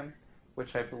program,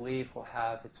 which I believe will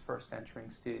have its first entering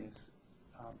students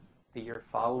the year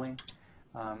following.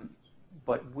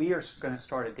 But we are going to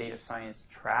start a data science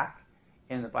track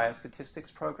in the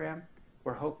biostatistics program.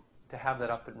 We're hoping to have that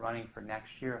up and running for next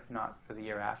year, if not for the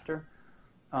year after.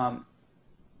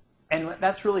 And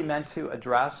that's really meant to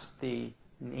address the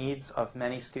needs of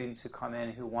many students who come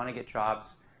in who want to get jobs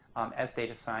as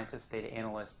data scientists, data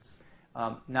analysts,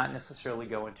 not necessarily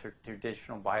go into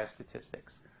traditional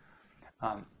biostatistics.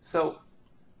 So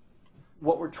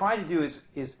what we're trying to do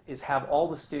is have all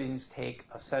the students take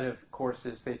a set of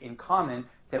courses that in common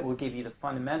that will give you the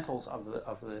fundamentals of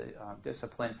the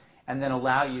discipline, and then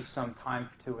allow you some time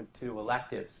to do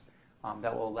electives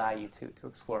that will allow you to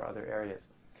explore other areas.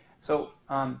 So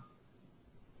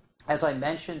as I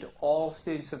mentioned, all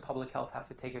students in public health have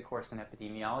to take a course in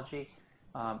epidemiology.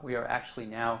 We are actually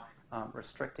now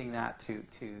restricting that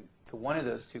to one of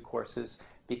those two courses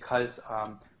because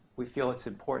we feel it's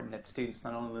important that students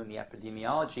not only learn the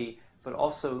epidemiology, but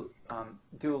also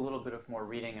do a little bit of more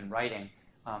reading and writing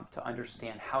to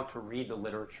understand how to read the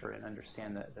literature and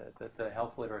understand the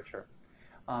health literature.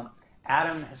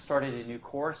 Adam has started a new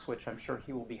course, which I'm sure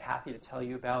he will be happy to tell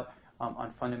you about,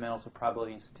 on fundamentals of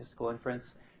probability and statistical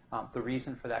inference. The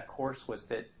reason for that course was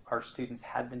that our students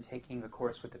had been taking the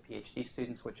course with the PhD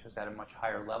students, which was at a much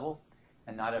higher level,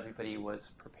 and not everybody was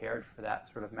prepared for that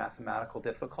sort of mathematical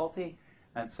difficulty.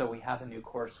 And so we have a new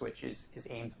course which is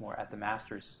aimed more at the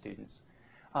master's students.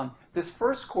 This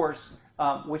first course,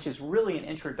 which is really an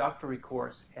introductory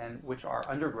course and which our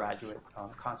undergraduate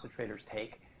concentrators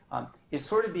take, is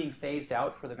sort of being phased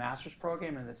out for the master's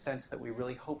program in the sense that we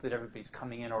really hope that everybody's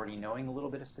coming in already knowing a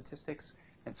little bit of statistics,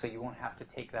 and so you won't have to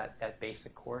take that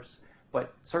basic course.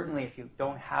 But certainly if you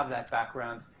don't have that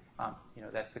background,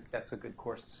 that's a good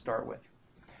course to start with.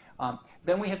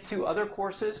 Then we have two other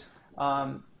courses,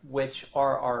 which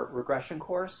are our regression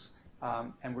course,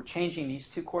 and we're changing these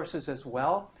two courses as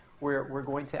well. We're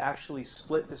going to actually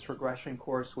split this regression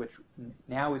course, which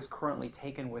now is currently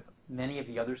taken with many of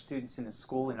the other students in the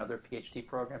school in other PhD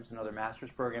programs and other master's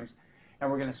programs,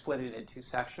 and we're going to split it into two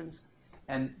sections.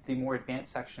 And the more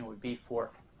advanced section would be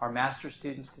for our master's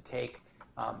students to take,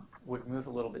 would move a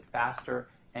little bit faster,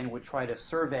 and would try to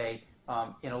survey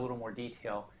in a little more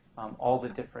detail all the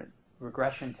different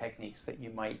regression techniques that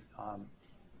you might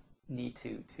need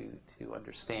to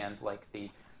understand, like the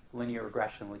linear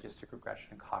regression, logistic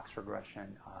regression, Cox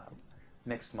regression,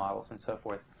 mixed models, and so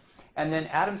forth. And then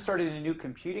Adam started a new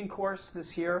computing course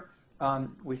this year.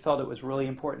 We felt it was really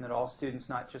important that all students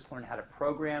not just learn how to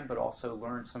program, but also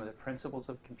learn some of the principles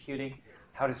of computing,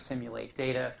 how to simulate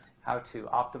data, how to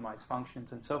optimize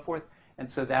functions, and so forth. And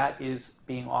so that is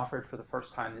being offered for the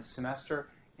first time this semester,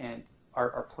 and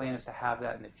our plan is to have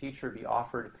that in the future be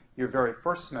offered your very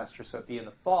first semester, so it'd be in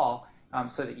the fall,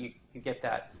 so that you get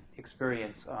that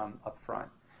experience up front.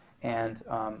 And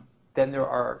then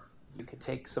you could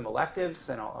take some electives,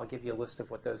 and I'll give you a list of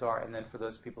what those are, and then for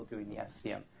those people doing the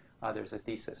SCM, there's a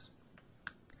thesis.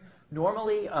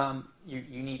 Normally,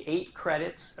 you need 8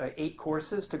 credits, 8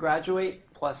 courses to graduate,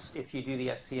 plus if you do the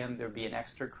SCM, there'd be an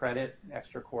extra credit,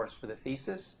 extra course for the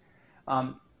thesis.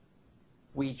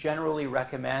 We generally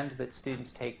recommend that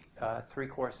students take 3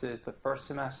 courses the first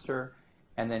semester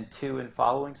and then 2 in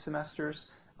following semesters.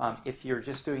 If you're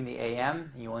just doing the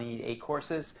AM and you only need 8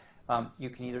 courses, you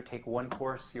can either take 1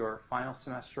 course your final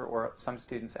semester, or some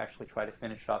students actually try to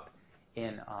finish up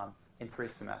in 3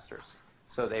 semesters.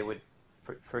 So they would,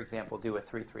 for example, do a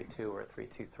 3-3-2 or a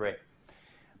 3-2-3.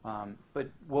 But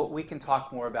we can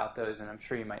talk more about those, and I'm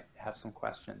sure you might have some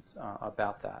questions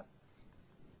about that.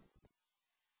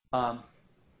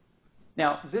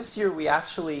 Now, this year we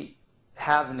actually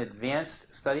have an advanced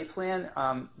study plan.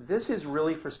 This is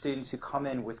really for students who come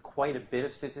in with quite a bit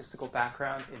of statistical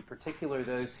background, in particular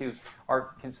those who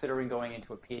are considering going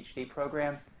into a PhD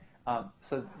program.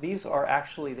 So these are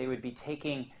actually, they would be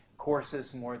taking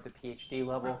courses more at the PhD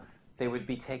level. They would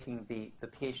be taking the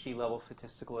PhD level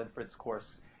statistical inference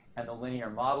course and the linear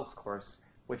models course,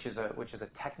 which is a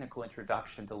technical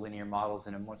introduction to linear models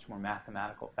in a much more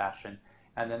mathematical fashion.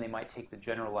 And then they might take the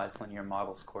generalized linear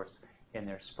models course in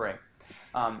their spring.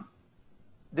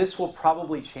 This will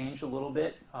probably change a little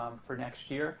bit for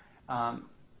next year.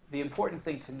 The important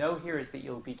thing to know here is that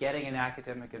you'll be getting an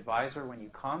academic advisor when you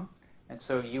come, and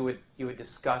so you would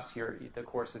discuss the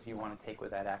courses you want to take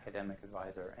with that academic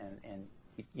advisor, and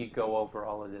you'd go over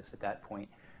all of this at that point.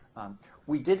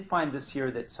 We did find this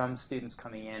year that some students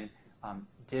coming in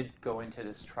did go into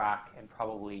this track and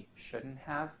probably shouldn't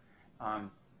have.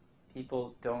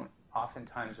 People don't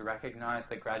oftentimes recognize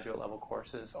that graduate level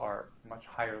courses are much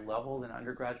higher level than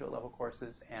undergraduate level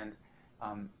courses, and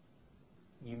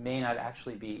you may not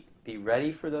actually be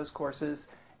ready for those courses.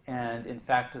 And in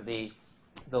fact, the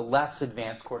less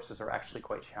advanced courses are actually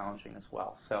quite challenging as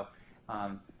well. So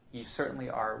you certainly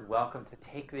are welcome to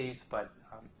take these, but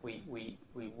we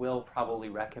will probably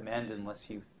recommend, unless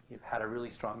you've had a really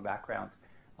strong background,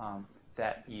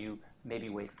 that you maybe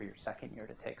wait for your second year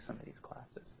to take some of these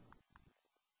classes.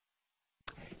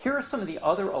 Here are some of the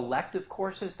other elective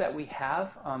courses that we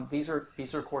have. These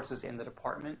are courses in the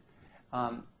department.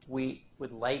 We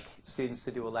would like students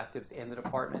to do electives in the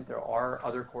department. There are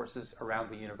other courses around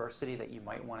the university that you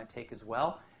might want to take as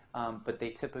well, but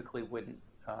they typically wouldn't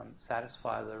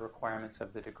satisfy the requirements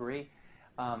of the degree.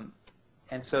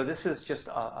 And so this is just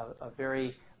a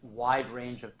very wide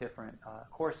range of different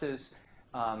courses,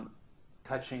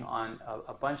 touching on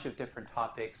a bunch of different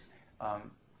topics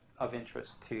of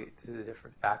interest to the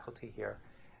different faculty here.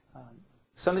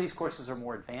 Some of these courses are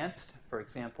more advanced. For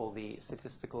example, the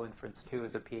Statistical Inference 2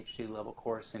 is a PhD level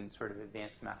course in sort of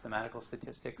advanced mathematical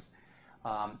statistics.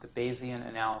 The Bayesian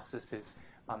analysis is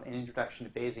an introduction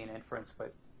to Bayesian inference,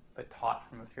 but taught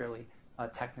from a fairly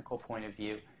technical point of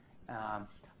view.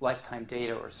 Lifetime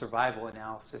data or survival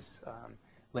analysis,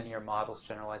 linear models,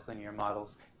 generalized linear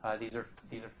models. These are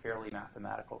fairly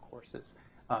mathematical courses.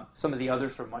 Some of the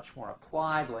others are much more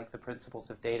applied, like the principles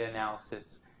of data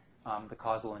analysis, the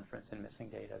causal inference in missing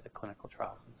data, the clinical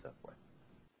trials, and so forth.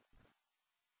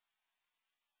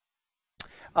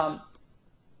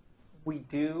 We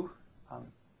do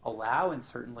allow and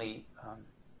certainly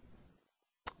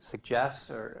suggest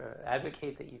or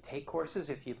advocate that you take courses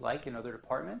if you'd like in other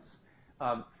departments.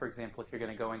 For example, if you're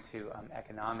going to go into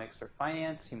economics or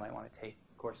finance, you might want to take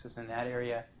courses in that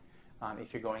area.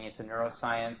 If you're going into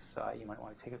neuroscience, you might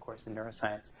want to take a course in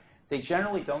neuroscience. They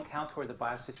generally don't count toward the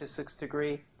biostatistics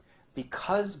degree.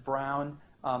 Because Brown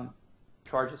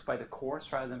charges by the course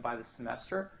rather than by the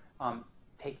semester,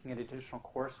 taking an additional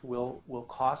course will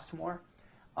cost more.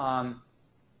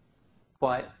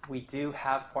 But we do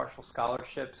have partial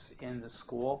scholarships in the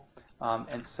school,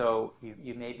 and so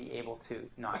you may be able to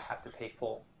not have to pay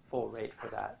full rate for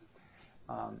that.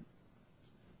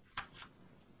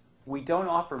 We don't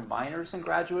offer minors in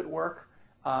graduate work,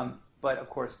 but of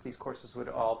course these courses would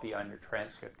all be on your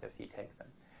transcript if you take them.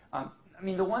 I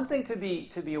mean, the one thing to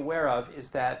be aware of is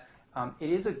that it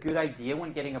is a good idea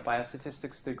when getting a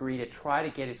biostatistics degree to try to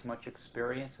get as much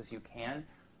experience as you can.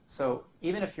 So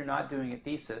even if you're not doing a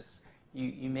thesis,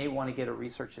 you may want to get a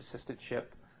research assistantship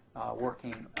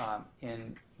working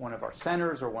in one of our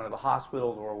centers or one of the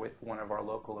hospitals or with one of our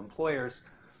local employers.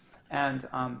 And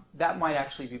that might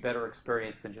actually be better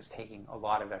experience than just taking a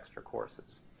lot of extra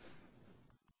courses.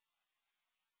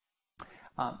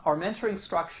 Our mentoring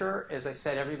structure, as I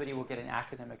said, everybody will get an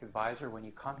academic advisor when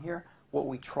you come here. What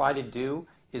we try to do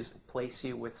is place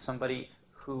you with somebody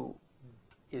who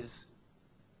is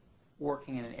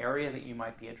working in an area that you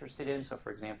might be interested in. So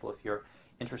for example, if you're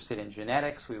interested in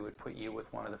genetics, we would put you with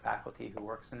one of the faculty who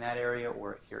works in that area.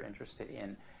 Or if you're interested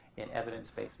in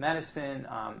evidence-based medicine,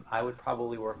 I would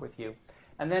probably work with you.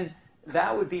 And then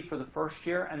that would be for the first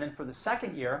year. And then for the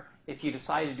second year, if you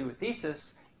decide to do a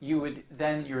thesis, your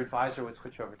advisor would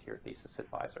switch over to your thesis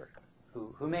advisor,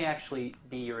 who may actually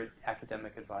be your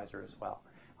academic advisor as well.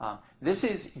 This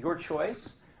is your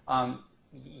choice.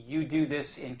 You do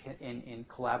this in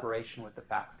collaboration with the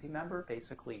faculty member.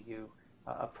 Basically, you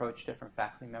approach different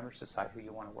faculty members, decide who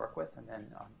you want to work with, and then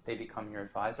they become your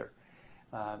advisor.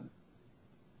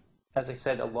 As I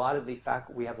said, a lot of the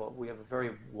faculty, we have a very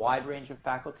wide range of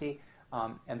faculty,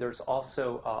 and there's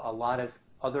also a lot of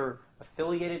other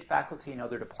affiliated faculty in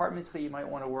other departments that you might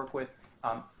want to work with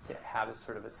to have as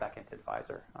sort of a second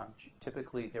advisor.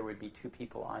 Typically, there would be 2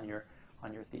 people on your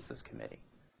thesis committee.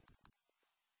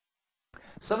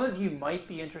 Some of you might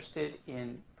be interested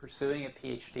in pursuing a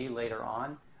PhD later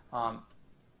on.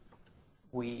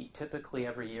 We typically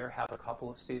every year have a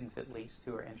couple of students at least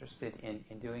who are interested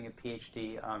in doing a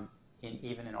PhD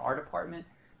even in our department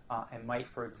and might,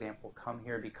 for example, come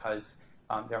here because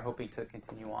they're hoping to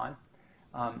continue on.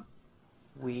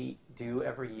 We do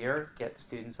every year get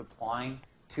students applying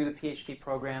to the PhD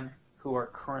program who are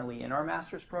currently in our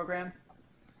master's program.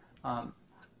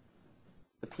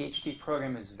 The PhD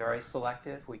program is very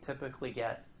selective. We typically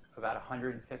get about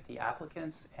 150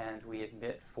 applicants, and we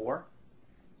admit 4.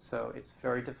 So it's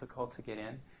very difficult to get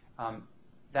in.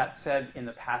 That said, in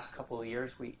the past couple of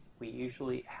years, we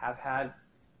usually have had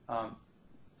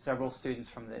several students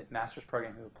from the master's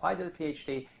program who applied to the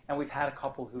PhD, and we've had a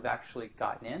couple who've actually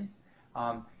gotten in.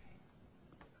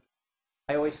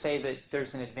 I always say that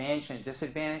there's an advantage and a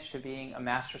disadvantage to being a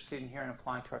master's student here and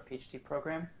applying to our PhD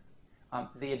program.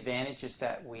 The advantage is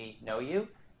that we know you,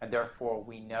 and therefore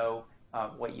we know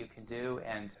what you can do,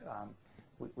 and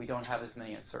we don't have as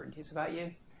many uncertainties about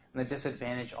you. And the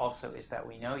disadvantage also is that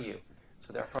we know you,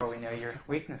 so therefore we know your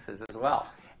weaknesses as well.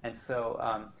 And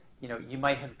so you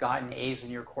might have gotten A's in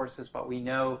your courses, but we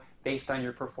know based on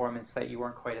your performance that you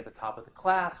weren't quite at the top of the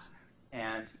class.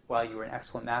 And while you were an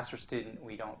excellent master's student,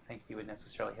 we don't think you would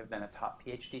necessarily have been a top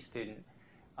PhD student.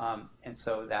 And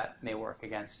so that may work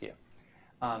against you.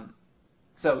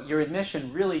 So your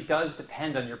admission really does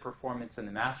depend on your performance in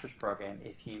the master's program.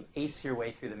 If you ace your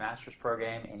way through the master's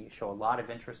program and you show a lot of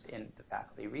interest in the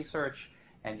faculty research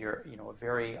and you're a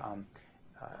very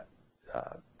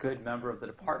good member of the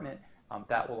department,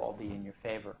 that will all be in your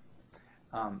favor.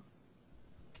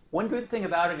 One good thing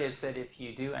about it is that if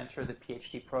you do enter the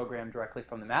PhD program directly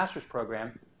from the master's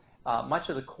program, much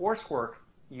of the coursework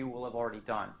you will have already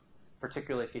done,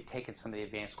 particularly if you've taken some of the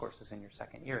advanced courses in your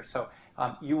second year. So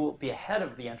you will be ahead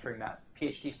of the entering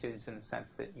PhD students in the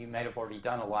sense that you might have already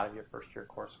done a lot of your first year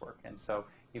coursework, and so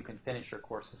you can finish your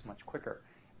courses much quicker,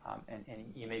 and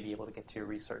you may be able to get to your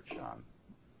research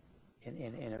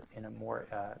in a more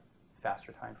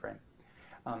faster time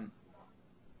frame.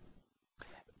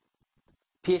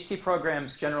 PhD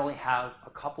programs generally have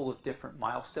a couple of different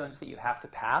milestones that you have to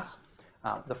pass.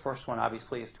 The first one,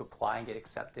 obviously, is to apply and get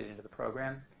accepted into the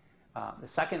program. The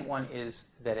second one is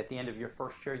that at the end of your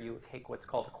first year, you take what's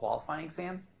called a qualifying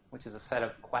exam, which is a set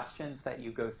of questions that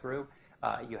you go through,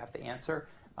 you have to answer.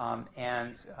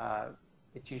 And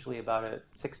it's usually about a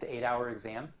 6 to 8 hour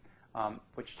exam,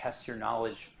 which tests your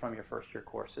knowledge from your first year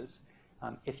courses.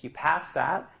 If you pass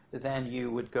that, then you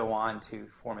would go on to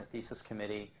form a thesis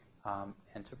committee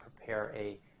and to prepare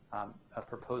a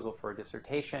proposal for a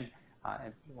dissertation.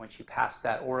 And once you pass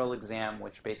that oral exam,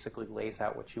 which basically lays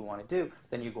out what you want to do,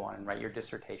 then you go on and write your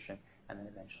dissertation, and then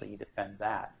eventually you defend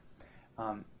that.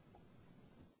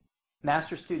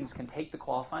 Master's students can take the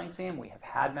qualifying exam. We have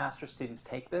had master's students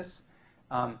take this.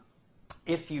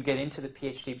 If you get into the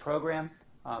PhD program,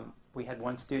 we had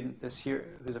one student this year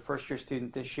who's a first-year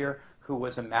student this year who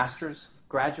was a master's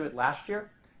graduate last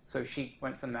year. So she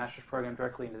went from the master's program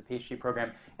directly into the PhD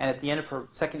program. And at the end of her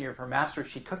second year of her master's,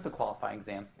 she took the qualifying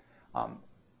exam.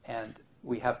 And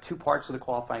we have two parts of the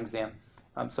qualifying exam.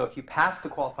 So if you pass the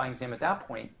qualifying exam at that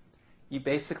point, you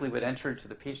basically would enter into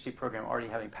the PhD program already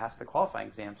having passed the qualifying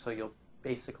exam. So you'll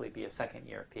basically be a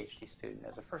second-year PhD student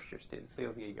as a first-year student. So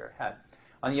you'll be a year ahead.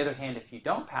 On the other hand, if you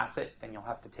don't pass it, then you'll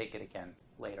have to take it again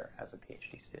later as a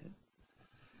PhD student.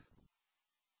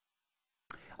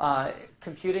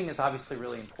 Computing is obviously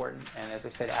really important, and as I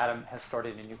said, Adam has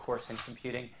started a new course in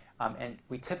computing, and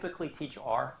we typically teach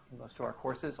R in most of our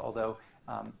courses, although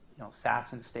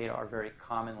SAS and Stata are very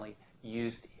commonly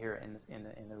used here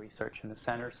in the research in the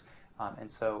centers,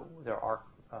 and so there are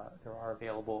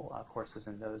available courses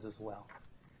in those as well.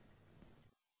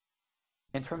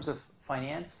 In terms of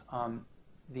finance,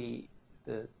 the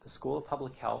School of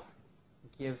Public Health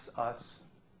gives us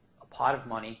a pot of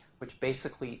money which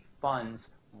basically funds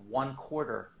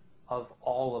 1/4 of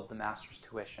all of the master's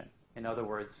tuition. In other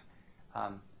words,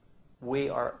 we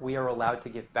are allowed to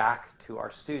give back to our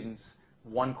students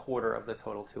 1/4 of the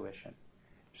total tuition.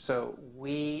 So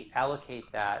we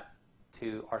allocate that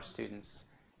to our students,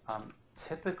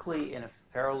 typically in a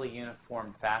fairly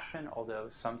uniform fashion, although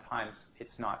sometimes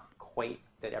it's not quite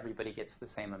that everybody gets the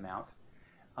same amount.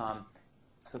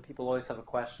 So people always have a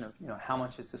question of, how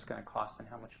much is this going to cost and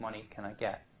how much money can I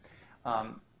get?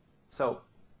 So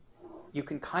you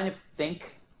can kind of think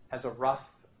as a rough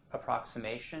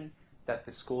approximation that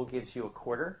the school gives you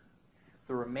 1/4.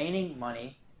 The remaining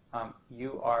money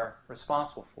you are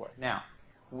responsible for. Now,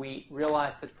 we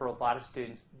realize that for a lot of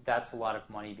students, that's a lot of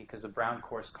money because the Brown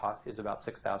course cost is about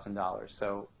 $6,000.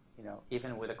 So,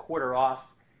 even with 1/4 off,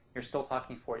 you're still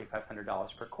talking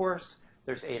 $4,500 per course.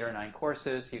 There's 8 or 9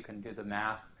 courses. You can do the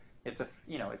math. It's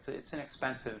an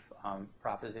expensive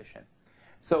proposition.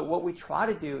 So what we try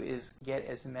to do is get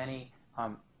as many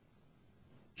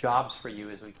jobs for you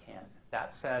as we can.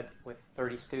 That said, with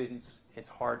 30 students, it's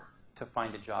hard to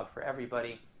find a job for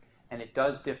everybody, and it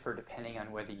does differ depending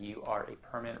on whether you are a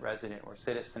permanent resident or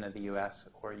citizen of the U.S.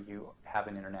 or you have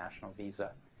an international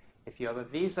visa. If you have a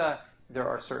visa, there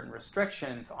are certain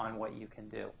restrictions on what you can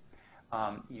do.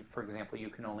 For example, you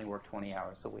can only work 20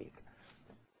 hours a week.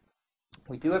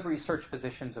 We do have research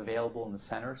positions available in the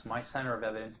centers. My Center of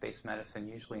Evidence-Based Medicine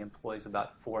usually employs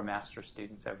about 4 master's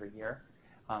students every year.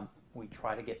 We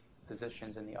try to get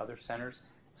positions in the other centers.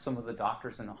 Some of the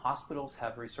doctors in the hospitals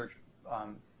have research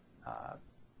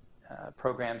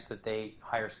programs that they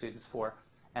hire students for.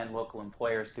 and local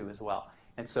employers do as well.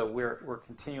 And so we're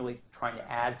continually trying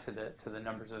to add to the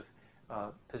numbers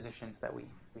of positions that we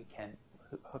can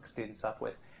hook students up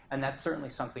with. And that's certainly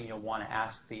something you'll want to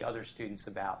ask the other students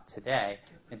about today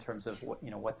in terms of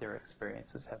what their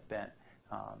experiences have been.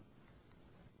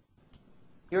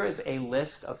 Here is a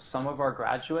list of some of our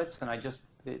graduates, and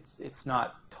it's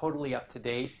not totally up to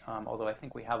date, although I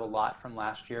think we have a lot from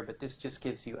last year, but this just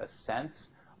gives you a sense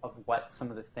of what some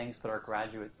of the things that our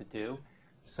graduates do.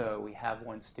 So we have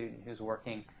one student who's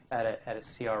working at a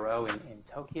CRO in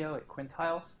Tokyo at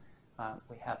Quintiles.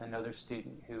 We have another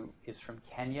student who is from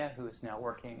Kenya who is now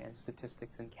working in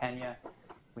statistics in Kenya.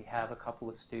 We have a couple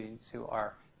of students who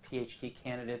are PhD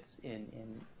candidates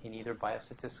in either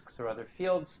biostatistics or other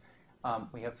fields.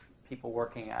 We have people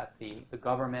working at the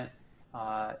government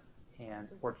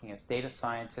and working as data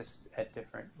scientists at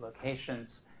different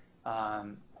locations.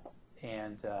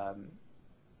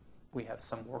 We have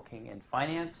some working in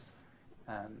finance.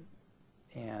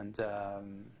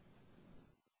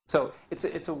 So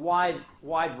it's a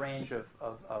wide range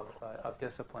of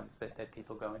disciplines that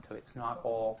people go into. It's not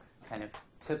all kind of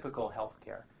typical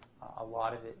healthcare. A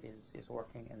lot of it is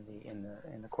working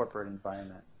in the corporate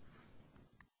environment.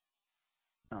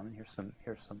 And here's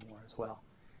some more as well.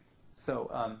 So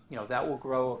that will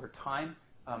grow over time.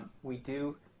 We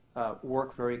do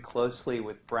work very closely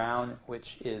with Brown,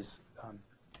 which is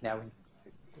now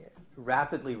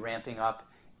rapidly ramping up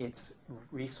its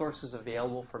resources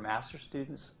available for master's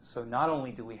students. So not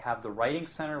only do we have the Writing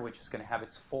Center, which is going to have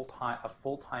its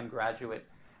full-time graduate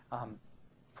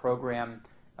program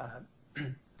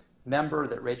member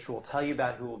that Rachel will tell you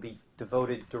about, who will be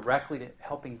devoted directly to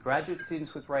helping graduate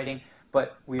students with writing.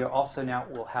 But we are also now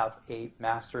will have a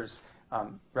master's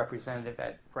representative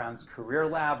at Brown's Career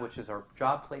Lab, which is our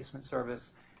job placement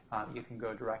service. You can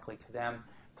go directly to them.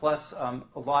 Plus,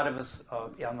 a lot of us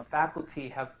on the faculty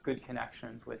have good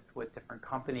connections with different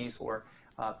companies or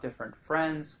different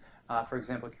friends. For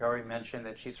example, Carrie mentioned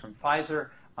that she's from Pfizer.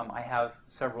 I have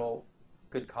several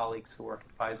good colleagues who work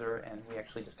at Pfizer, and we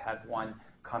actually just had one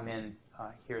come in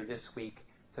here this week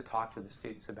to talk to the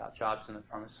students about jobs in the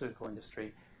pharmaceutical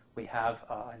industry. We have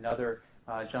another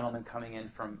gentleman coming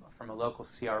in from a local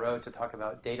CRO to talk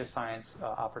about data science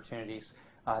opportunities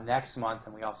next month,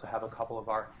 and we also have a couple of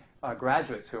our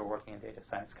graduates who are working in data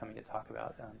science coming to talk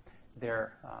about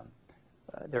their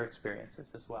experiences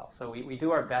as well. So we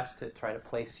do our best to try to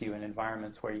place you in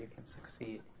environments where you can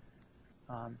succeed.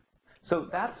 So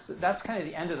that's kind of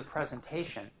the end of the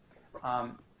presentation.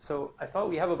 So I thought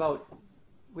we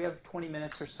have 20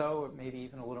 minutes or so, or maybe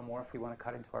even a little more if we want to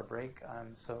cut into our break.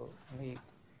 So I'm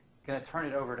going to turn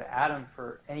it over to Adam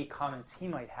for any comments he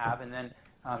might have, and then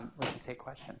we can take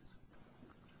questions.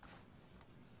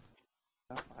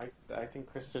 I think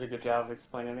Chris did a good job of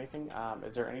explaining anything.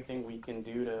 Is there anything we can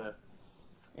do to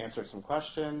answer some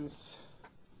questions,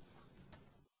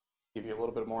 give you a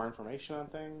little bit more information on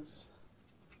things?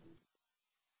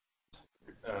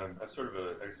 I've sort of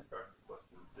a practical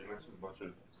question. So you mentioned a bunch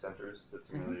of centers that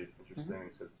seem really interesting,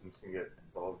 so students can get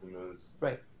involved in those.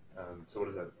 Right. So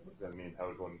what does that mean? How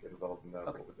would one get involved in that?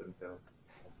 Okay. What would it entail?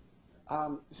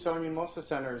 So I mean, most of the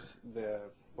centers,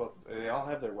 they all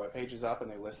have their web pages up, and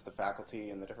they list the faculty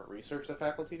and the different research that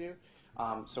faculty do.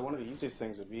 So one of the easiest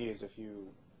things would be is if you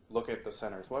look at the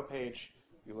center's web page,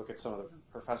 you look at some of the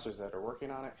professors that are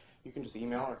working on it, you can just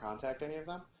email or contact any of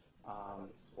them,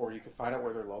 or you can find out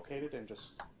where they're located and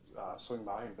just swing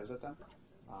by and visit them.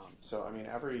 So I mean,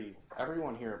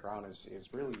 everyone here at Brown is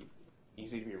really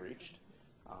easy to be reached,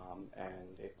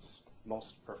 and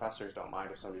most professors don't mind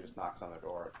if somebody just knocks on their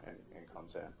door and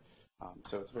comes in.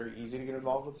 So it's very easy to get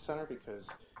involved with the center because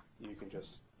you can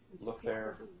just look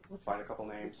there, find a couple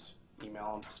names,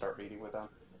 email them, start meeting with them,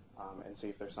 and see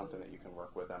if there's something that you can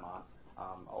work with them on.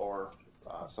 Or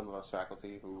some of us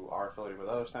faculty who are affiliated with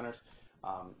other centers,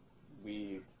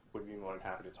 we would be more than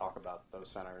happy to talk about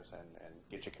those centers and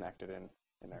get you connected in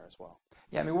there as well.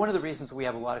 Yeah, I mean, one of the reasons we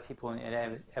have a lot of people in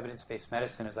evidence-based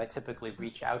medicine is I typically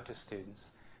reach out to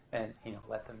students and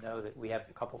let them know that we have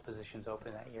a couple positions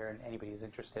open that year, and anybody who's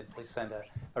interested, please send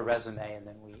a resume, and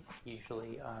then we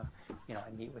usually I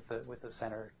meet with the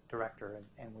center director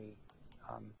and we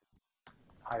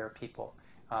hire people.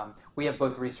 We have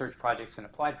both research projects and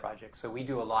applied projects, so we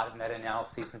do a lot of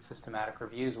meta-analyses and systematic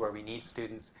reviews where we need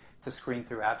students to screen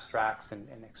through abstracts and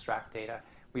extract data.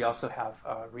 We also have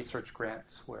research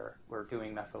grants where we're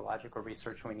doing methodological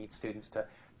research, and we need students to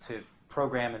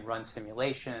program and run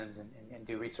simulations and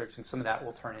do research, and some of that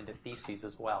will turn into theses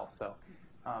as well. So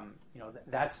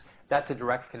that's a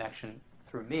direct connection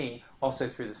through me, also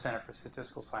through the Center for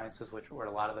Statistical Sciences, where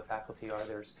a lot of the faculty are.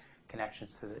 There's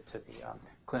connections to the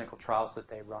clinical trials that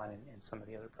they run in some of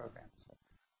the other programs.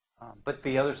 But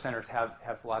the other centers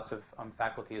have lots of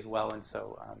faculty as well, and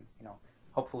so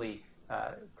hopefully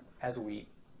as we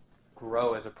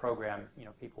grow as a program,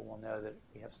 people will know that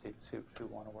we have students who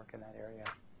want to work in that area.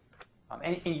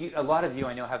 And a lot of you,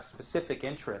 I know, have specific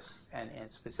interests and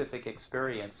specific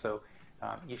experience, so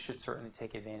you should certainly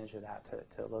take advantage of that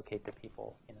to locate the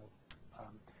people.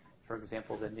 For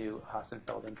example, the new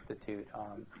Hassenfeld Institute,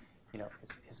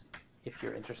 if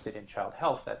you're interested in child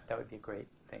health, that would be a great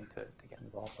thing to get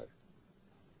involved with.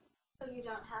 So you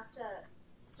don't have to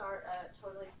start a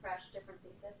totally fresh, different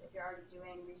thesis. If you're already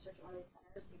doing research at one of these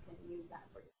centers, you can use that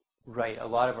for you. Right. A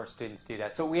lot of our students do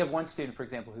that. So we have one student, for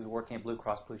example, who's working at Blue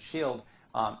Cross Blue Shield.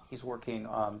 He's working.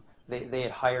 They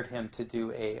had hired him to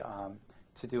do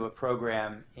a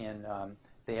program in.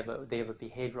 They have a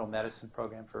behavioral medicine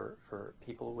program for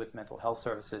people with mental health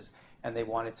services, and they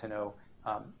wanted to know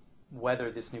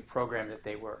whether this new program that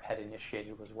they had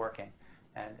initiated was working.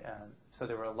 And so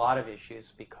there were a lot of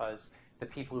issues because the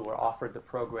people who were offered the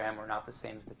program were not the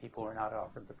same as the people who were not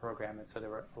offered the program, and so there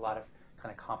were a lot of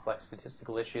kind of complex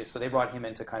statistical issues. So they brought him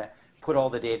in to kind of put all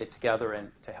the data together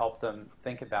and to help them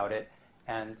think about it,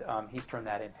 and he's turned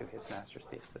that into his master's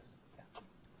thesis.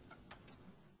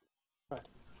 Yeah.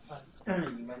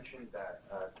 Right. You mentioned that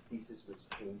thesis was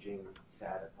changing to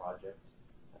add a project.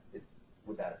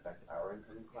 Would that affect our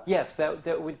incoming class? Yes,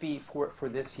 that would be for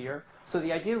this year. So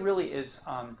the idea really is,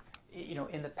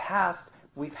 in the past,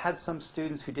 we've had some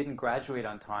students who didn't graduate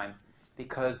on time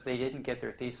because they didn't get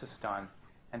their thesis done.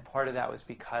 And part of that was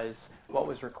because what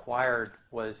was required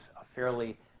was a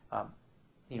fairly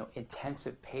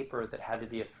intensive paper that had to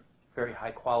be of very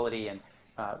high quality and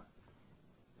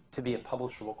to be a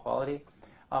publishable quality.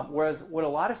 Whereas what a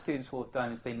lot of students will have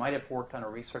done is they might have worked on a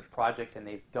research project and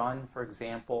they've done, for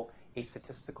example, a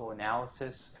statistical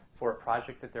analysis for a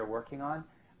project that they're working on,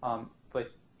 but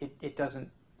it doesn't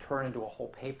turn into a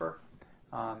whole paper.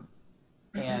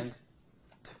 And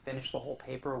to finish the whole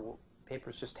paper,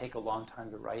 papers just take a long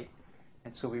time to write.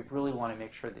 And so we really want to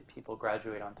make sure that people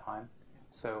graduate on time.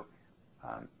 So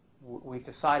we've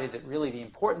decided that really the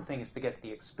important thing is to get the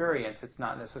experience. It's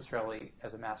not necessarily,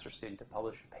 as a master's student, to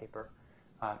publish a paper.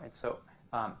 And so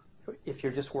if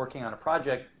you're just working on a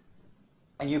project,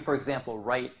 and you, for example,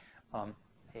 write a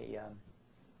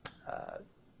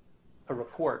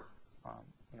report,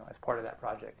 as part of that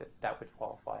project, that would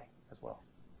qualify as well.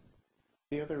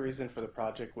 The other reason for the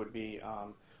project would be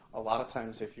a lot of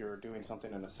times if you're doing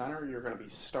something in a center, you're going to be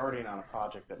starting on a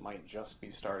project that might just be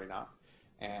starting up.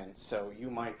 And so you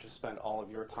might just spend all of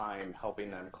your time helping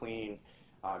them clean,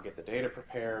 get the data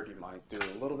prepared. You might do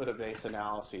a little bit of base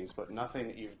analyses, but nothing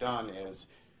that you've done is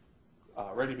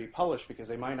ready to be published because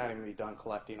they might not even be done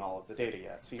collecting all of the data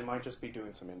yet. So you might just be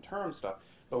doing some interim stuff,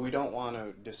 but we don't want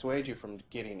to dissuade you from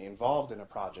getting involved in a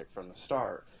project from the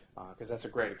start because that's a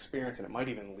great experience and it might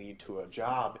even lead to a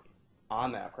job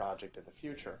on that project in the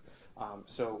future.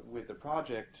 So with the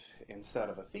project, instead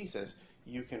of a thesis,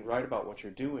 you can write about what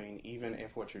you're doing even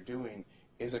if what you're doing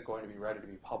isn't going to be ready to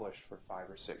be published for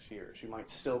 5 or 6 years. You might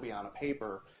still be on a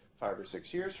paper 5 or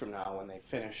 6 years from now when they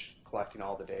finish collecting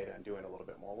all the data and doing a little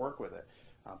bit more work with it.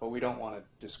 But we don't want to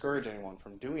discourage anyone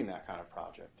from doing that kind of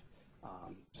project.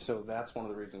 So that's one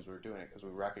of the reasons we're doing it, because we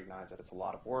recognize that it's a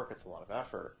lot of work, it's a lot of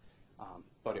effort,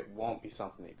 but it won't be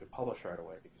something that you could publish right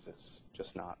away because it's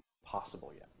just not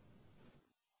possible yet.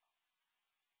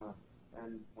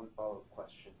 And one follow-up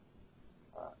question.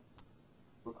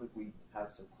 Look like we have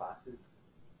some classes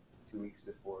 2 weeks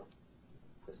before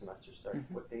the semester starts.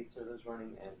 Mm-hmm. What dates are those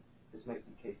running? And this might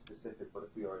be case specific, but if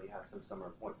we already have some summer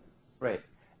appointments. Right.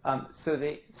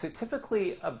 So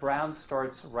typically Brown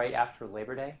starts right after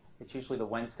Labor Day. It's usually the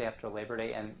Wednesday after Labor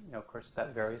Day, and of course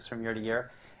that varies from year to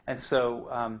year. And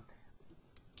so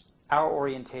our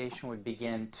orientation would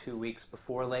begin 2 weeks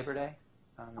before Labor Day.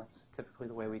 That's typically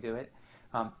the way we do it.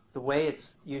 The way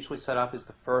it's usually set up is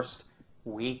the first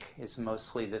week is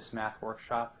mostly this math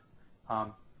workshop.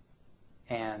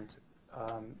 And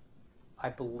I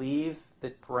believe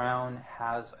that Brown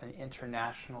has an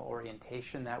international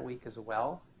orientation that week as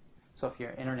well. So if you're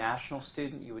an international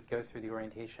student, you would go through the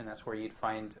orientation. That's where you'd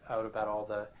find out about all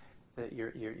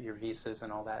your visas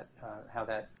and all that, how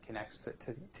that connects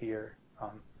to your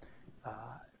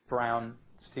Brown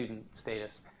student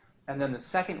status. And then the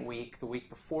second week, the week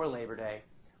before Labor Day,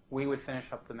 we would finish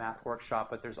up the math workshop,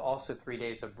 but there's also 3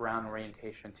 days of Brown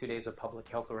orientation, 2 days of public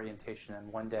health orientation,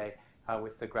 and 1 day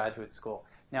with the graduate school.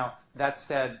 Now, that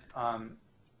said,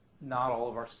 not all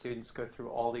of our students go through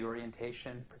all the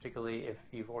orientation, particularly if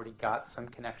you've already got some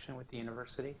connection with the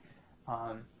university.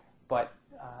 But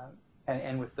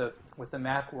And with the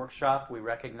math workshop, we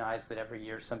recognize that every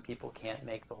year some people can't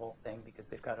make the whole thing because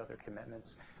they've got other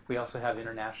commitments. We also have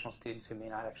international students who may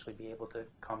not actually be able to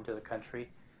come to the country.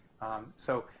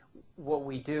 So what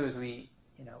we do is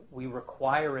we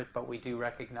require it, but we do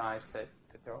recognize that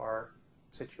there are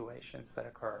situations that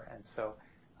occur. And so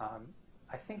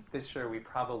I think this year we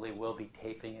probably will be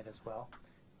taping it as well.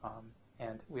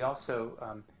 And we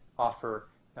also offer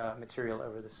material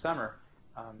over the summer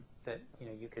that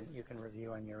you can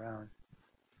review on your own.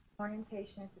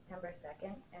 Orientation is September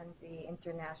 2nd, and the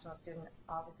International Student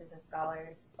Officers and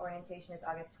Scholars orientation is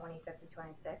August 25th to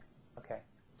 26th. Okay.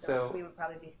 So we would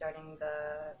probably be starting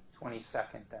the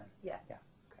 22nd then. Yeah. Yeah.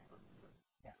 Okay.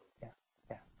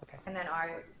 Yeah. Okay. And then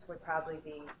ours would probably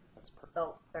be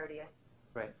the 30th.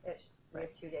 Right. Ish. We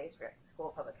have 2 days for School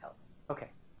of Public Health. Okay.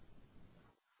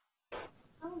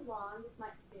 How long, this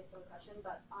might be a silly question,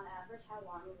 but on average, how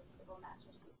long is a typical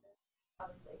master's thesis?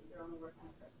 Obviously, you're only working on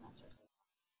the first semester.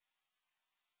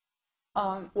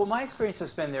 Well, my experience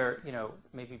has been there,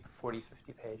 maybe 40,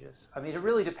 50 pages. I mean, it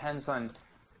really depends on,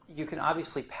 you can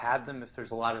obviously pad them if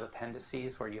there's a lot of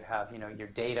appendices where you have, your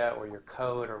data or your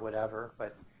code or whatever,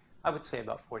 but I would say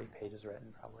about 40 pages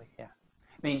written probably, yeah.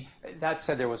 I mean, that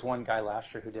said, there was one guy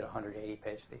last year who did a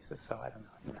 180-page thesis, so I don't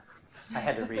know. I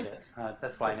had to read it.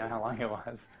 That's why I know how long it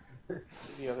was.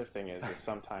 The other thing is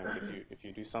sometimes if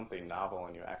you do something novel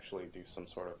and you actually do some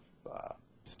sort of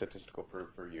statistical proof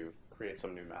or you create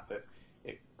some new method,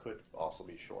 it could also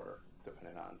be shorter,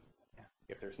 depending on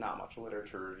if there's not much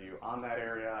literature review on that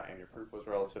area and your proof was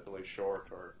relatively short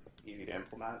or easy to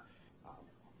implement,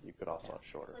 you could also have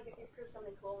shorter. Like if you prove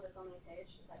something cool but it's only a page,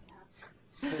 does that count?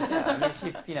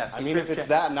 Yeah, I mean, if it's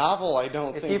that novel, I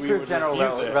don't think we would refuse it. If you prove general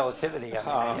relativity,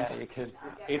 yeah, you could.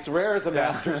 It's rare as a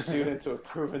master's student to have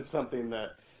proven something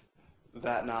that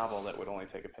novel that would only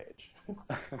take a page.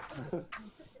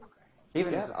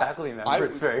 Even as a faculty member,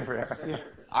 it's very rare. Yeah,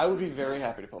 I would be very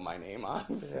happy to put my name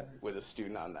on with a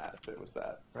student on that if it was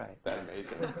that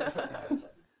amazing. Yeah.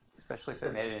 Especially if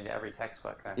it made it into every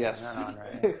textbook. Yes.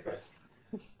 Right?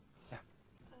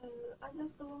 I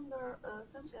just wonder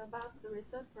something about the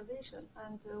research position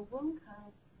and when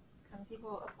can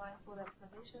people apply for that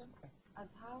position and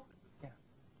how?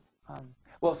 Yeah.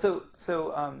 Well, so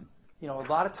a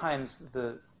lot of times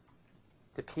the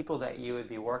people that you would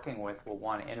be working with will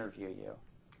want to interview you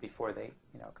before they,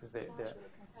 because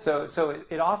so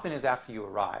it often is after you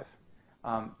arrive.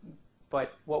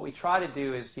 But what we try to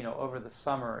do is, over the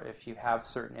summer, if you have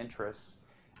certain interests,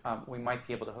 we might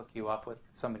be able to hook you up with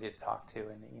somebody to talk to,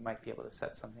 and you might be able to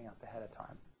set something up ahead of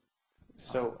time.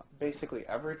 So basically,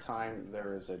 every time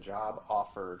there is a job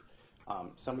offered,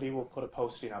 somebody will put a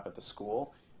posting up at the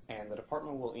school, and the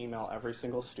department will email every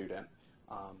single student.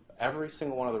 Every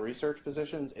single one of the research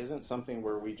positions isn't something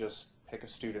where we just pick a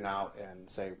student out and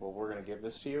say, well, we're going to give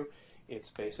this to you. It's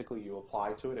basically you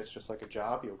apply to it. It's just like a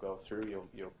job. You'll go through,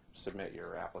 you'll submit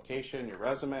your application, your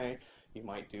resume. You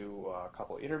might do a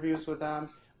couple interviews with them,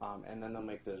 and then they'll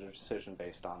make the decision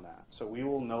based on that. So we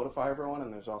will notify everyone,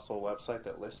 and there's also a website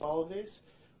that lists all of these.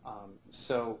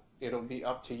 So it'll be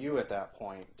up to you at that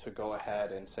point to go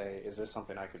ahead and say, is this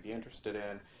something I could be interested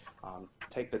in?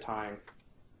 Take the time,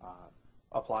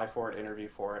 apply for it, interview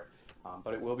for it,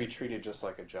 but it will be treated just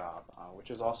like a job, which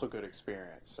is also good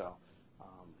experience. So.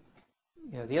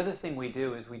 The other thing we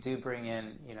do is we do bring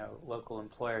in, local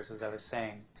employers, as I was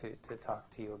saying, to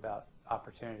talk to you about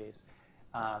opportunities.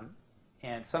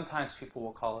 And sometimes people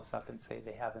will call us up and say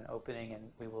they have an opening, and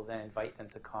we will then invite them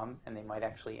to come, and they might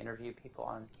actually interview people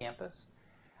on campus.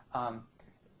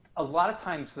 A lot of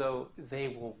times, though, they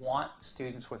will want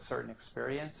students with certain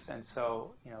experience, and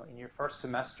so, in your first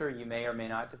semester, you may or may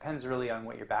not, depends really on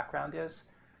what your background is,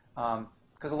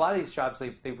 because a lot of these jobs,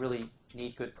 they really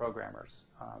need good programmers.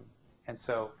 And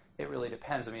so it really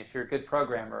depends. I mean, if you're a good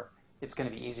programmer, it's going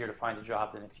to be easier to find a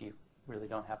job than if you really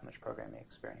don't have much programming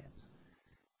experience.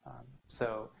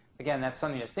 So again, that's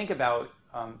something to think about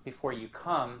before you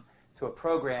come to a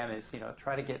program is,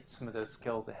 try to get some of those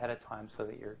skills ahead of time so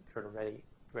that you're sort of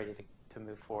ready to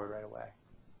move forward right away.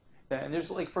 And there's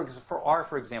like, for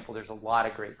example, there's a lot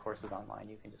of great courses online.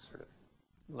 You can just sort of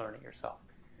learn it yourself.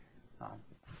 I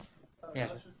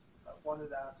just wanted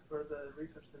to ask, for the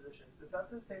research positions, is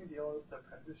that the same deal as the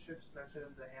apprenticeships mentioned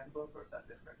in the handbook, or is that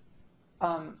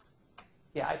different?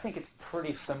 Yeah, I think it's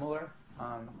pretty similar.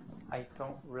 I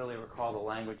don't really recall the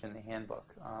language in the handbook.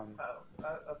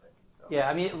 Okay. So. Yeah,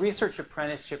 I mean, research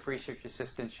apprenticeship, research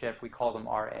assistantship, we call them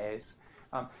RAs.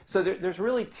 So there's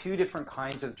really two different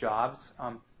kinds of jobs.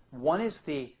 One is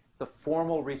the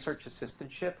formal research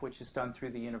assistantship, which is done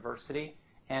through the university.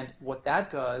 And what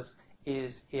that does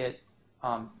is it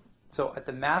So at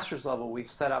the master's level, we've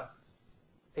set up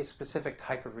a specific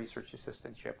type of research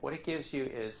assistantship. What it gives you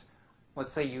is,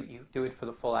 let's say you do it for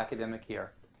the full academic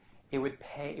year. It would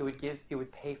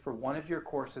pay for one of your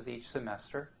courses each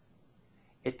semester.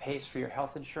 It pays for your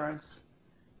health insurance,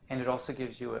 and it also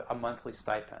gives you a monthly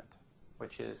stipend,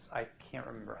 which is, I can't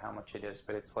remember how much it is,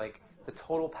 but it's like the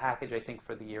total package I think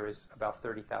for the year is about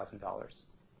 $30,000.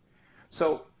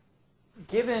 So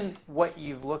given what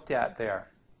you've looked at there,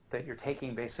 that you're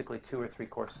taking basically 2 or 3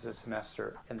 courses a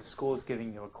semester, and the school is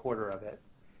giving you a quarter of it,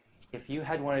 if you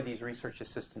had one of these research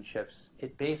assistantships,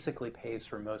 it basically pays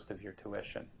for most of your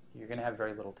tuition. You're going to have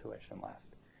very little tuition left.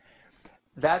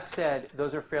 That said,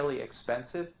 those are fairly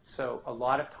expensive, so a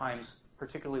lot of times,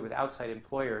 particularly with outside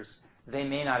employers, they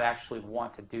may not actually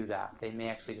want to do that. They may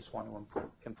actually just want to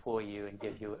employ you and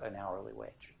give you an hourly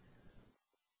wage.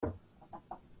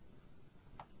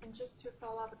 And just to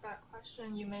follow up with that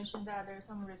question, you mentioned that there are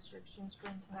some restrictions for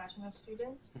international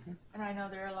students. Mm-hmm. And I know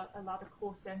there are a lot of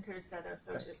cool centers that are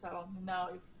associated, so I don't know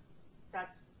if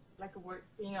that's like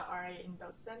being an RA in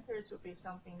those centers would be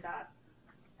something that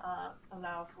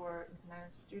allow for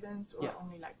international students, or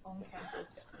only like on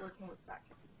campus working with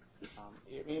faculty.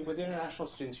 I mean, with international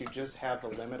students, you just have the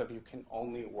limit of you can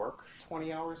only work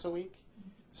 20 hours a week.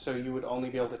 So you would only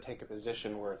be able to take a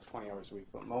position where it's 20 hours a week.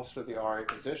 But most of the RA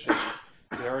positions,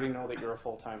 they already know that you're a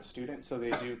full-time student, so they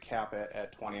do cap it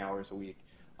at 20 hours a week.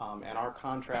 And our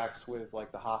contracts with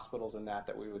like the hospitals and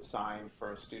that we would sign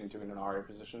for a student doing an RA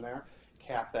position there,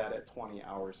 cap that at 20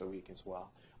 hours a week as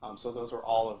well. So those are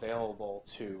all available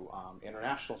to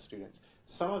international students.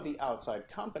 Some of the outside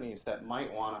companies that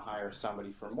might want to hire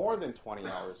somebody for more than 20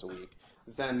 hours a week,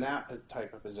 then that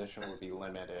type of position would be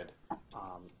limited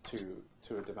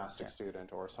to a domestic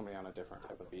student or somebody on a different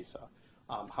type of visa.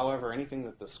 However, anything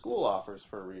that the school offers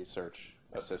for research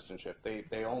assistantship, they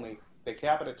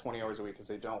cap it at 20 hours a week because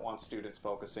they don't want students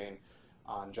focusing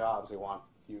on jobs. They want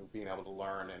you being able to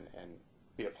learn and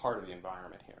be a part of the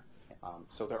environment here.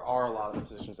 So there are a lot of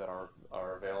positions that are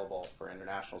available for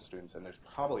international students, and there's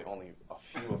probably only a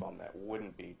few of them that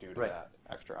wouldn't be due to that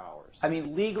extra hours. I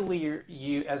mean, legally,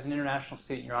 you as an international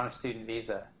student, you're on a student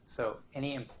visa, so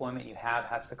any employment you have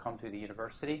has to come through the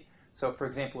university. So, for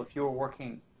example, if you were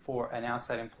working for an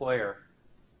outside employer,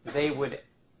 they would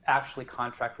actually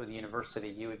contract with the university.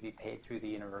 You would be paid through the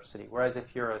university. Whereas if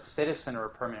you're a citizen or a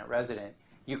permanent resident,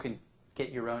 you can get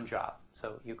your own job.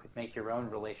 So you could make your own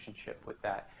relationship with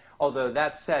that. Although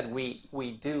that said,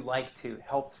 we do like to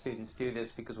help students do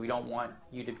this because we don't want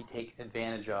you to be taken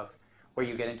advantage of, where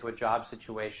you get into a job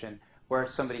situation where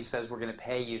somebody says we're going to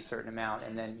pay you a certain amount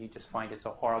and then you just find it's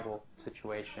a horrible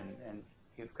situation and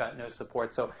you've got no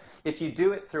support. So if you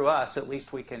do it through us, at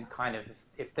least we can kind of,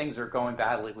 if things are going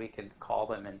badly, we can call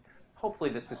them, and hopefully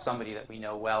this is somebody that we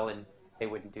know well and they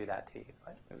wouldn't do that to you.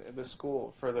 But the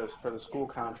school, for the school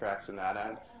contracts in that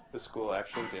end, the school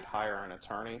actually did hire an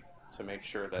attorney to make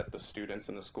sure that the students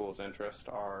in the school's interest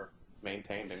are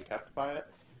maintained and kept by it.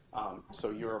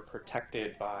 So you're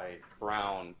protected by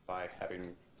Brown by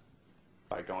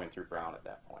going through Brown at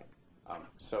that point.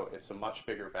 So it's a much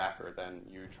bigger backer than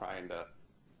you trying to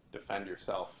defend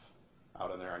yourself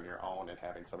out in there on your own and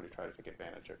having somebody try to take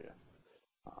advantage of you.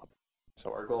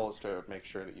 So our goal is to make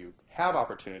sure that you have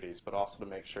opportunities, but also to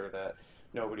make sure that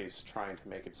nobody's trying to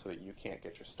make it so that you can't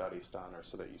get your studies done or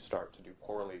so that you start to do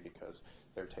poorly because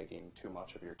they're taking too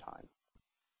much of your time.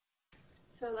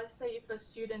 So let's say if a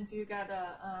student do get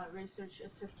a research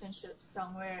assistantship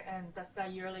somewhere, and does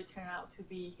that yearly turn out to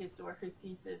be his or her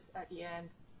thesis at the end?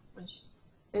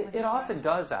 It often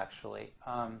does, actually.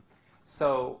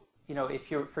 So, you know,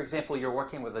 if you're, for example, you're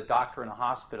working with a doctor in a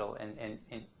hospital, and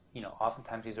you know,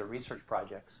 oftentimes these are research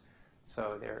projects,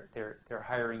 so they're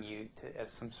hiring you to, as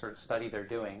some sort of study they're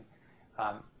doing.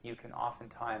 You can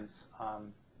oftentimes,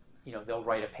 you know, they'll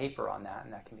write a paper on that,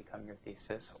 and that can become your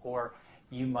thesis. Or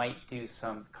you might do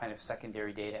some kind of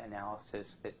secondary data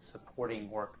analysis that's supporting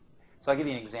work. So I'll give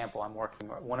you an example. I'm working,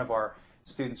 one of our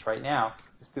students right now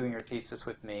is doing her thesis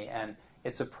with me, and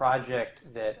it's a project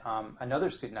that another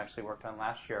student actually worked on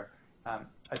last year.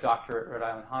 A doctor at Rhode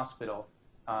Island Hospital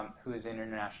who is in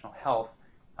international health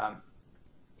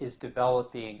is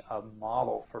developing a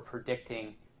model for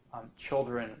predicting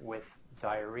children with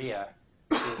diarrhea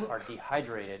who are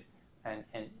dehydrated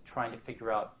and trying to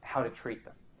figure out how to treat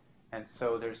them. And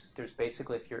so there's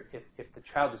basically, if the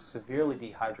child is severely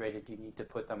dehydrated, you need to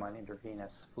put them on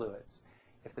intravenous fluids.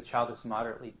 If the child is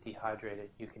moderately dehydrated,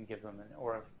 you can give them an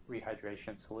oral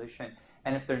rehydration solution.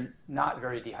 And if they're not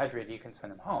very dehydrated, you can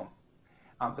send them home.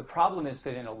 The problem is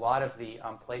that in a lot of the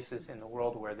places in the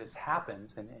world where this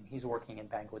happens, and he's working in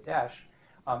Bangladesh,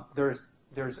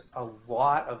 there's a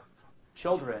lot of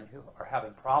children who are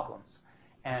having problems,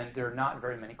 and there are not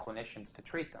very many clinicians to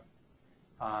treat them.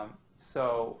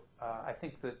 I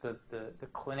think that the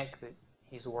clinic that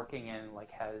he's working in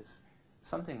has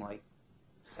something like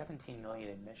 17 million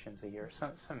admissions a year,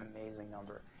 some amazing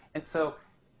number. And so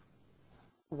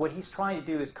what he's trying to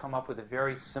do is come up with a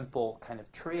very simple kind of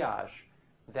triage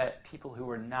that people who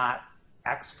are not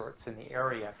experts in the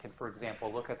area can, for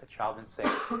example, look at the child and say,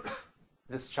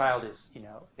 this child is,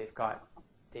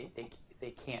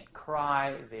 they can't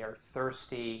cry, they are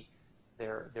thirsty,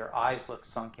 their eyes look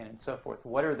sunken, and so forth.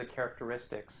 What are the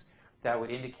characteristics that would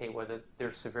indicate whether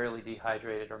they're severely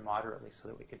dehydrated or moderately, so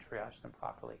that we could triage them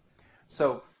properly?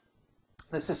 So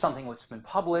this is something that's been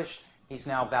published. He's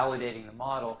now validating the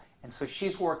model. And so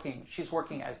she's working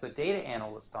as the data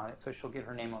analyst on it, so she'll get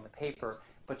her name on the paper.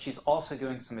 But she's also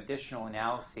doing some additional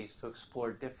analyses to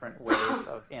explore different ways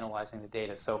of analyzing the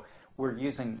data. So we're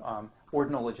using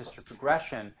ordinal logistic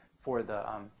regression for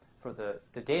the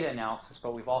data analysis,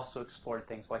 but we've also explored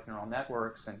things like neural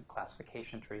networks and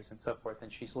classification trees and so forth.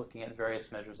 And she's looking at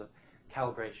various measures of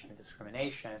calibration and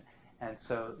discrimination. And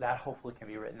so that hopefully can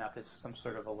be written up as some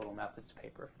sort of a little methods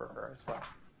paper for her as well.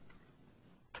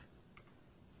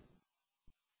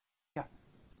 Yeah.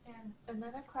 And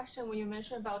another question, when you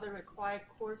mentioned about the required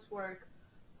coursework,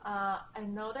 I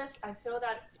noticed, I feel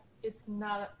that it's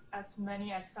not as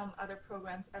many as some other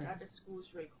programs at other schools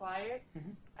required.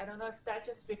 I don't know if that's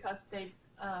just because they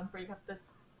break up this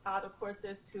other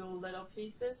courses to little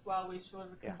pieces, while we sort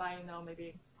of combine,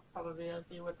 maybe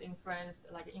probability with inference,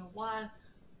 like in one,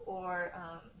 or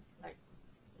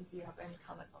if you have any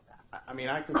comment on that. I mean,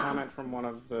 I can comment from one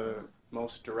of the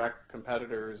most direct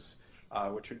competitors,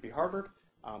 which would be Harvard.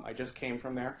 I just came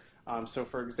from there. So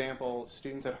for example,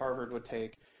 students at Harvard would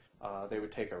take, they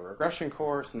would take a regression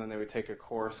course, and then they would take a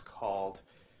course called,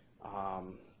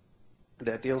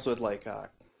 that deals with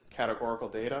categorical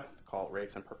data, called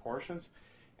rates and proportions.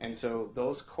 And so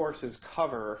those courses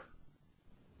cover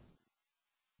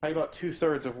probably about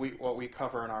 2/3 of what we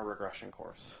cover in our regression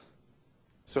course.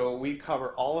 So we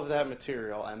cover all of that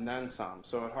material and then some.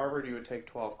 So at Harvard you would take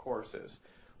 12 courses.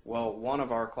 Well, one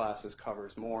of our classes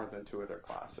covers more than 2 other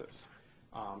classes.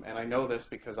 And I know this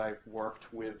because I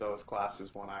worked with those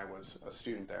classes when I was a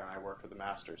student there, and I worked with the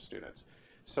master's students.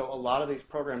 So a lot of these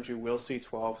programs you will see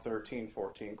 12, 13,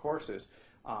 14 courses,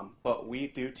 but we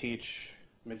do teach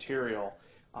material,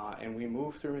 and we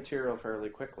move through material fairly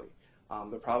quickly.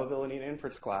 The probability and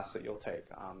inference class that you'll take,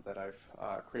 that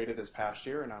I've created this past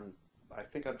year, and I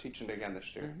think I'm teaching it again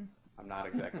this year. I'm not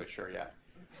exactly sure yet.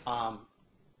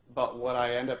 But what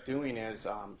I end up doing is,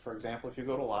 for example, if you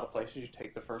go to a lot of places, you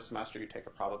take the first semester, you take a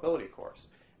probability course,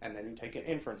 and then you take an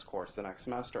inference course the next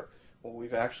semester. Well,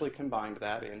 we've actually combined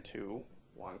that into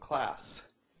one class.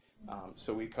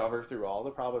 So we cover through all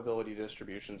the probability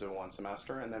distributions in one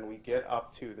semester, and then we get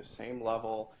up to the same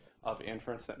level of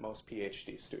inference that most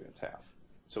PhD students have.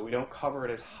 So we don't cover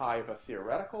it as high of a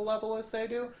theoretical level as they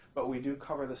do, but we do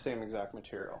cover the same exact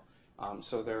material.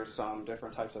 So there's some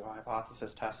different types of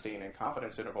hypothesis testing and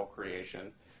confidence interval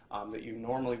creation that you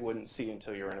normally wouldn't see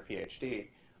until you're in a PhD,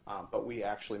 but we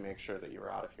actually make sure that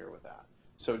you're out of here with that.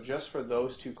 So just for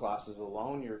those 2 classes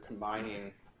alone, you're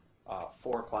combining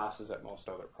 4 classes at most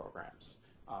other programs.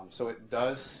 So it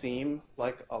does seem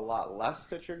like a lot less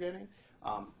that you're getting,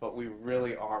 but we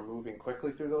really are moving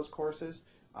quickly through those courses,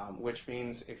 which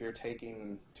means if you're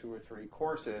taking 2 or 3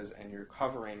 courses and you're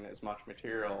covering as much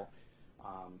material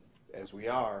as we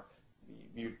are,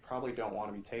 you probably don't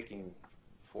want to be taking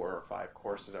 4 or 5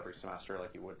 courses every semester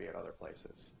like you would be at other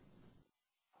places.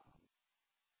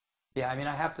 Yeah, I mean,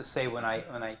 I have to say when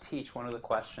I teach, one of the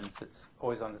questions that's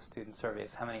always on the student survey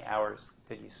is how many hours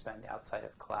did you spend outside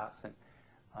of class? And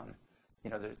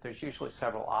there's usually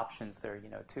several options there.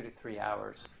 2 to 3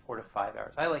 hours, 4 to 5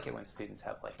 hours. I like it when students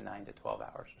have like 9 to 12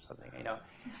 hours or something.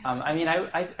 I mean,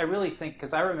 I really think,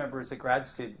 because I remember as a grad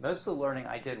student, most of the learning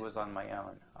I did was on my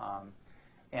own.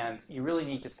 And you really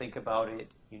need to think about it.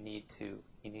 You need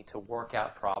to work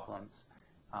out problems.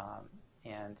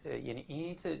 And you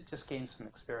need to just gain some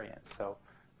experience. So,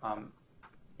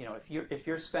 if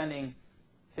you're spending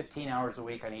 15 hours a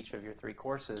week on each of your 3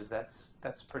 courses,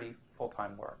 that's pretty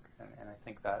full-time work, and I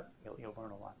think that you'll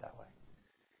learn a lot that way.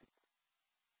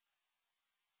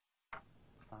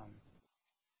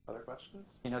 Other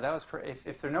questions? That was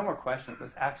if there are no more questions,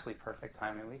 it's actually perfect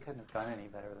timing. We couldn't have done any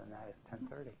better than that. It's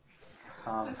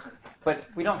 10:30. But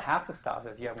we don't have to stop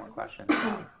if you have more questions.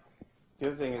 The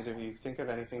other thing is, if you think of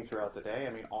anything throughout the day,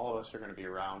 I mean, all of us are going to be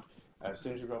around. As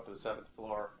soon as you go up to the 7th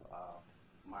floor,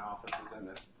 my office is in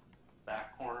this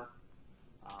back corner.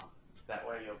 That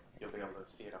way you'll be able to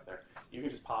see it up there. You can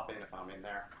just pop in if I'm in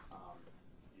there.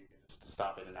 You can just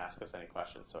stop in and ask us any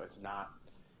questions. So it's not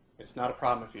a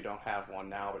problem if you don't have one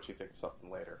now, but you think of something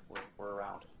later. We're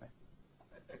around.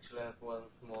 Actually, I have one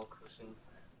small question.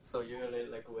 So usually,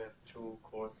 like we have 2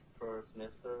 courses per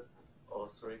semester or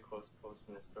 3 courses per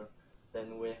semester.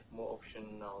 Then we have more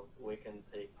option now. We can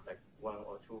take like 1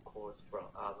 or 2 courses from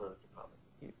other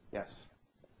departments. Yes.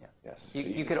 Yeah. Yes.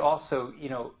 You could also,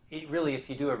 really, if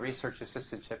you do a research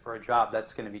assistantship or a job,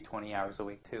 that's going to be 20 hours a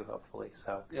week too, hopefully.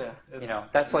 So, yeah,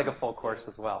 that's like a full course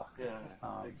as well. Yeah.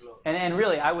 And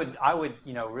really, I would,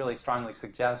 really strongly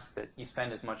suggest that you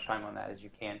spend as much time on that as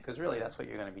you can, because really, that's what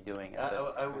you're going to be doing.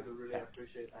 I would really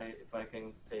appreciate if I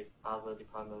can take other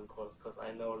department course, because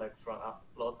I know like from a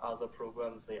lot of other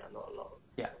programs they are not allowed.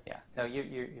 Yeah. No,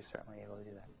 you're certainly able to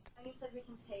do that. And you said we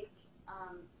can take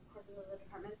courses in other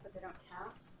departments, but they don't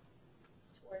count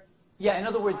towards. Yeah, in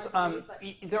other words,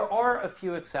 there are a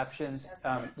few exceptions.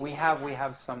 We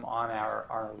have some on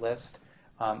our list.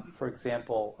 For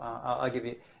example, I'll give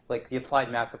you, like the applied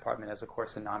math department has a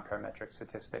course in non-parametric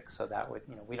statistics, so that would,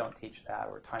 we don't teach that,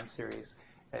 or time series.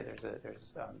 There's a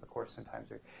course in time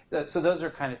series. So those are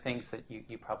kind of things that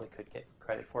you probably could get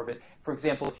credit for. But for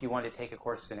example, if you wanted to take a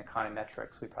course in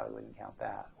econometrics, we probably wouldn't count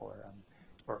that, or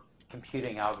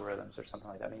computing algorithms or something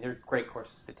like that. I mean, they're great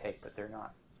courses to take, but they're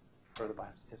not for the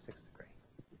biostatistics degree.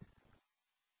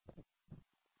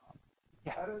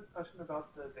 Yeah. I had a question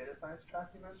about the data science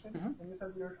track you mentioned. And you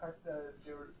said they were trying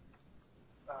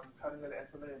to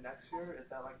implement it next year. Is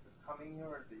that like this coming year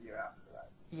or the year after that?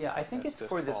 Yeah, I think it's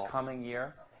for this coming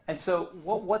year. And so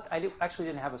what I actually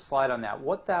didn't have a slide on that.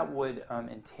 What that would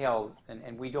entail,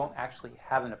 and we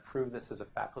haven't approved this as a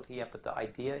faculty yet, but the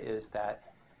idea is that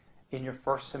in your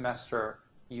first semester,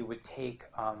 you would take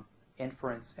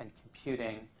inference and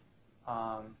computing.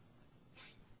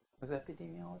 Was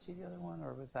epidemiology the other one,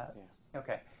 or was that? Yeah.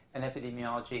 Okay, and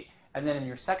epidemiology. And then in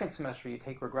your second semester, you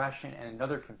take regression and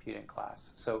another computing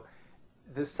class. So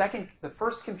the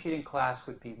first computing class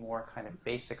would be more kind of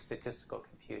basic statistical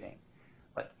computing.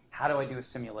 Like, how do I do a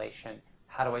simulation?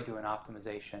 How do I do an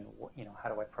optimization? How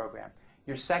do I program?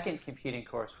 Your second computing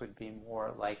course would be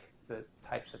more like the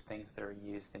types of things that are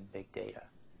used in big data,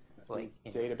 like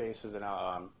databases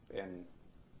and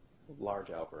large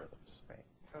algorithms. Right.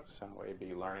 So we'd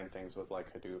be learning things with like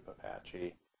Hadoop,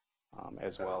 Apache,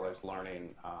 as well as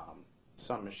learning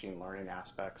some machine learning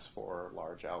aspects for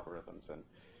large algorithms and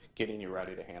getting you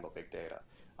ready to handle big data,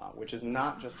 which is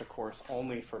not just a course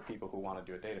only for people who want to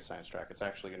do a data science track. It's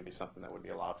actually going to be something that would be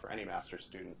allowed for any master's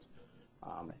students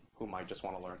who might just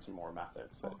want to learn some more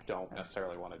methods that don't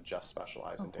necessarily want to just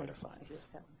specialize in data science.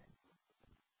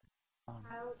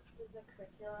 How does the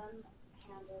curriculum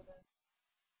handle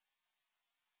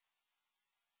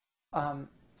this?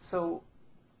 So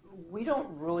we don't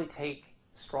really take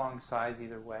strong sides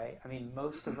either way. I mean,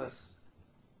 most of us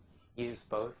use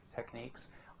both techniques.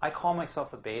 I call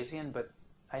myself a Bayesian, but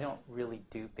I don't really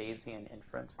do Bayesian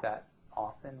inference that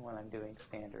often when I'm doing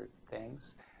standard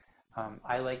things.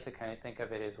 I like to kind of think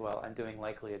of it as, well, I'm doing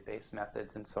likelihood-based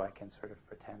methods, and so I can sort of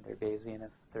pretend they're Bayesian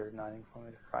if they're not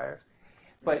informative priors.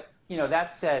 But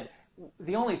that said,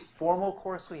 the only formal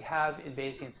course we have in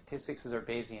Bayesian statistics is our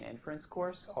Bayesian inference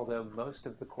course, although most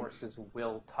of the courses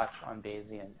will touch on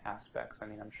Bayesian aspects. I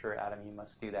mean, I'm sure, Adam, you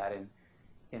must do that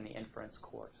in the inference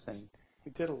course. And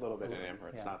we did a little bit in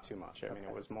inference, not too much. I mean,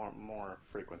 it was more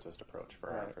frequentist approach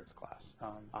for our inference class.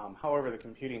 However, the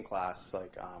computing class,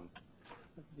 like,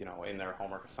 in their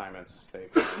homework assignments,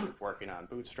 they've been working on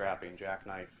bootstrapping,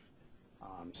 jackknife.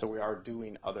 So we are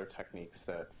doing other techniques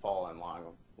that fall in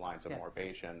lines of more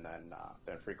Bayesian than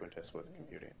frequentist with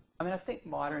computing. I mean, I think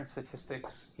modern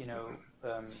statistics,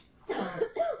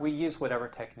 we use whatever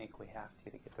technique we have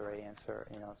to get the right answer.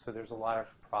 So there's a lot of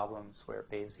problems where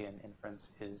Bayesian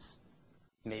inference is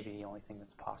maybe the only thing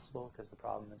that's possible because the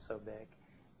problem is so big.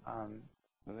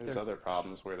 And there's other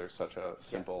problems where there's such a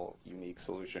simple, unique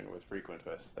solution with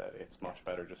frequentist that it's much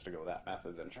better just to go that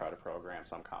method than try to program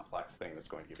some complex thing that's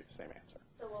going to give you the same answer.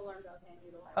 So we'll learn both and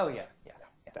utilize. Oh, yeah,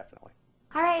 definitely.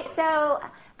 All right, so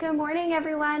good morning,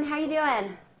 everyone. How you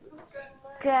doing?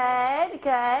 Good.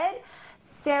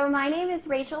 So my name is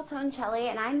Rachel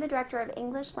Toncelli, and I'm the Director of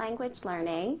English Language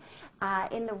Learning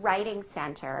in the Writing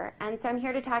Center. And so I'm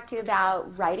here to talk to you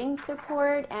about writing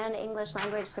support and English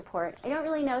language support. I don't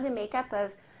really know the makeup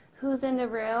of who's in the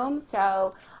room,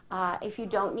 so if you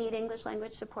don't need English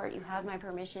language support, you have my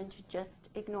permission to just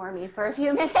ignore me for a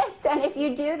few minutes. And if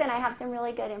you do, then I have some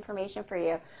really good information for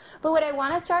you. But what I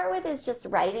want to start with is just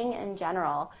writing in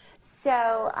general.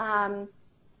 So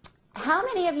how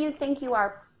many of you think you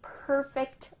are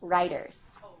perfect writers?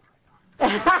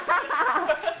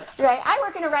 Right? I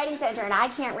work in a writing center, and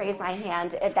I can't raise my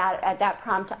hand at that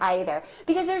prompt either,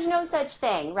 because there's no such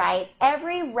thing, right?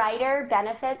 Every writer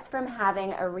benefits from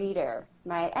having a reader,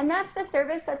 right? And that's the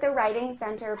service that the Writing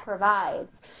Center provides.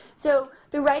 So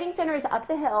the Writing Center is up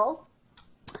the hill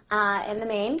in the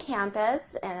main campus,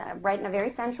 right in a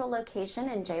very central location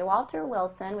in J. Walter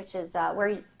Wilson, which is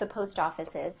where the post office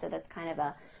is, so that's kind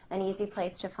of an easy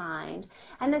place to find.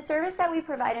 And the service that we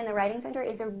provide in the Writing Center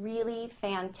is a really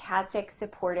fantastic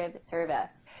supportive service.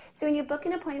 So when you book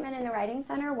an appointment in the Writing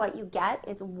Center, what you get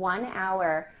is 1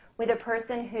 hour with a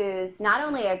person who's not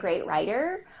only a great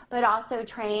writer, but also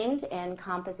trained in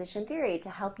composition theory to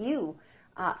help you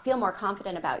feel more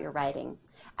confident about your writing.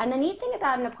 And the neat thing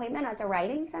about an appointment at the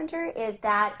Writing Center is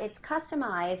that it's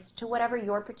customized to whatever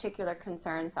your particular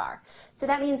concerns are. So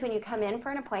that means when you come in for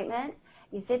an appointment,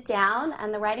 you sit down,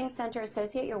 and the Writing Center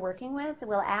associate you're working with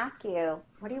will ask you,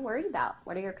 what are you worried about?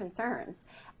 What are your concerns?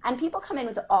 And people come in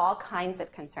with all kinds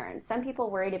of concerns. Some people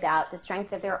worried about the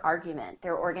strength of their argument,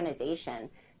 their organization,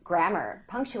 grammar,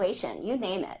 punctuation, you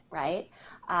name it, right?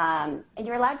 And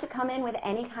you're allowed to come in with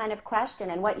any kind of question.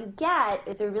 And what you get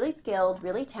is a really skilled,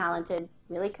 really talented,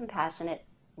 really compassionate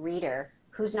reader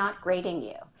who's not grading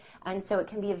you. And so it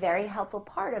can be a very helpful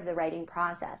part of the writing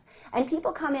process. And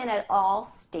people come in at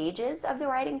all stages of the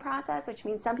writing process, which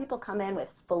means some people come in with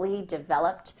fully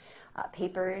developed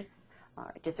papers,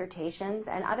 dissertations,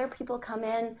 and other people come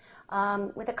in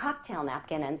with a cocktail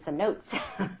napkin and some notes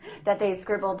that they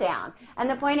scribbled down. And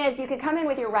the point is, you could come in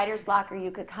with your writer's block, or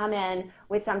you could come in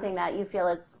with something that you feel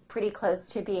is pretty close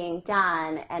to being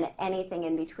done, and anything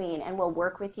in between. And we'll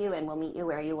work with you, and we'll meet you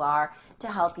where you are to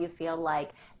help you feel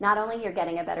like not only you're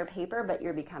getting a better paper, but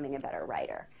you're becoming a better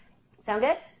writer. Sound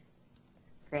good?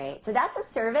 Great. So that's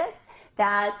a service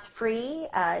that's free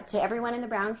to everyone in the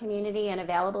Brown community and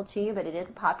available to you, but it is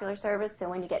a popular service. So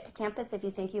when you get to campus, if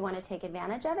you think you want to take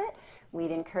advantage of it,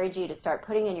 we'd encourage you to start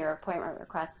putting in your appointment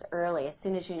requests early, as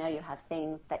soon as you know you have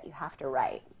things that you have to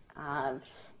write.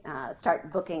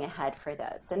 Start booking ahead for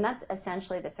those. And that's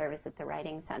essentially the service at the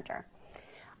Writing Center.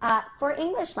 For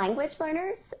English language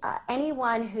learners,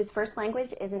 anyone whose first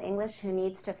language isn't English who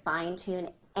needs to fine-tune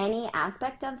any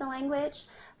aspect of the language,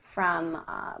 from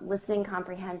listening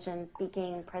comprehension,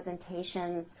 speaking,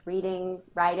 presentations, reading,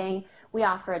 writing, we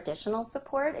offer additional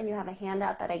support, and you have a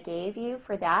handout that I gave you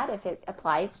for that if it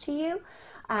applies to you.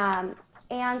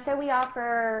 And so we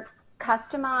offer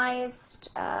customized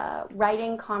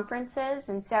writing conferences.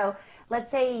 And so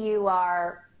let's say you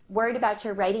are worried about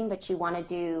your writing, but you want to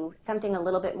do something a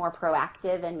little bit more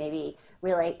proactive and maybe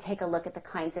really take a look at the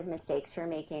kinds of mistakes you're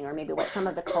making, or maybe what some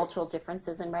of the cultural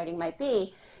differences in writing might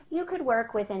be. You could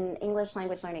work with an English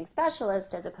language learning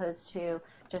specialist as opposed to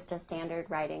just a standard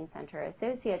Writing Center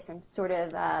associates, and sort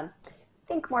of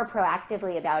think more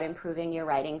proactively about improving your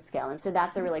writing skill. And so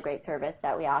that's a really great service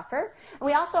that we offer. And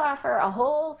we also offer a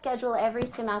whole schedule every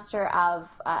semester of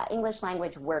English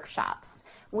language workshops,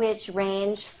 which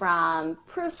range from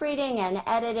proofreading and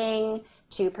editing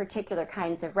to particular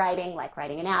kinds of writing, like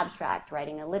writing an abstract,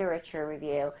 writing a literature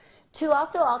review, to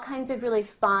also all kinds of really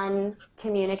fun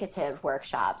communicative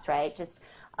workshops, right? Just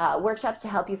workshops to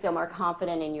help you feel more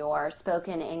confident in your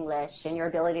spoken English and your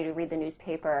ability to read the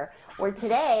newspaper. Or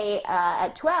today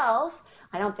at 12,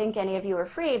 I don't think any of you are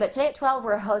free, but today at 12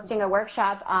 we're hosting a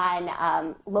workshop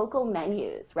on local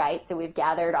menus, right? So we've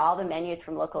gathered all the menus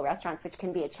from local restaurants, which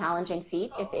can be a challenging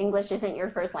feat if English isn't your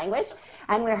first language.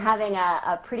 And we're having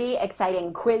a pretty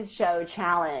exciting quiz show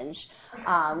challenge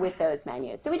with those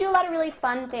menus. So we do a lot of really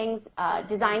fun things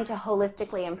designed to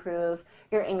holistically improve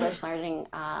your English learning,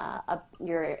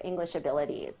 your English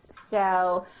abilities.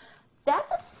 So that's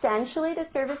essentially the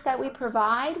service that we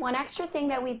provide. One extra thing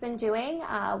that we've been doing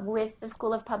with the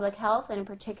School of Public Health, and in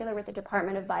particular with the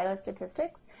Department of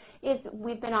Biostatistics, is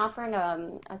we've been offering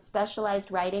a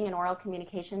specialized writing and oral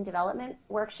communication development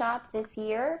workshop this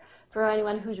year for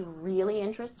anyone who's really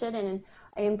interested in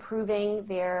improving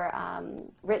their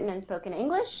written and spoken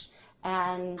English.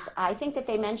 And I think that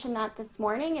they mentioned that this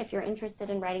morning. If you're interested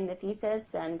in writing the thesis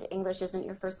and English isn't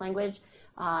your first language,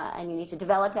 and you need to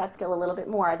develop that skill a little bit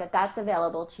more, that's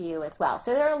available to you as well.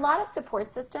 So there are a lot of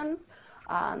support systems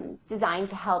designed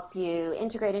to help you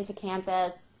integrate into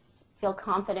campus, feel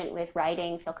confident with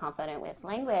writing, feel confident with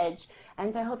language,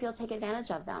 and so I hope you'll take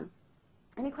advantage of them.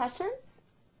 Any questions?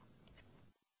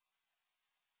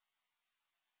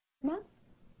 No?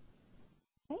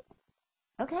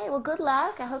 Okay, well, good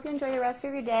luck. I hope you enjoy the rest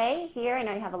of your day here. I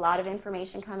know you have a lot of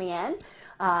information coming in.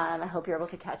 I hope you're able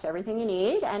to catch everything you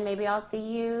need, and maybe I'll see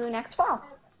you next fall.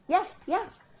 Yeah.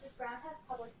 Does Brown have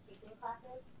public speaking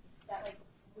classes that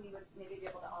we would maybe be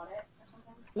able to audit or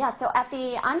something? Yeah, so at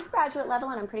the undergraduate level,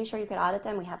 and I'm pretty sure you could audit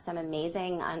them, we have some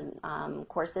amazing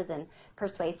courses in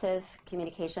persuasive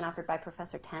communication offered by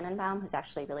Professor Tannenbaum, who's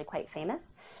actually really quite famous.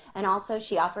 And also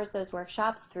she offers those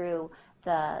workshops through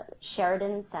the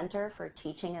Sheridan Center for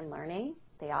Teaching and Learning.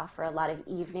 They offer a lot of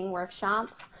evening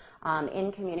workshops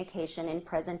in communication, in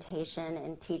presentation,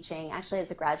 in teaching. Actually,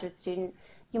 as a graduate student,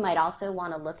 you might also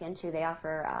want to look into, they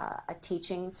offer a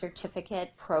teaching certificate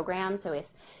program. So if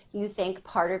you think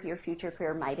part of your future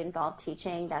career might involve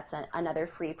teaching, that's another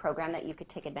free program that you could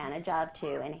take advantage of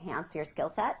to enhance your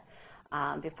skill set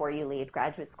before you leave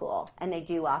graduate school. And they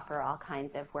do offer all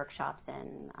kinds of workshops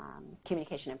in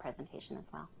communication and presentation as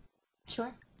well.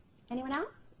 Sure. Anyone else?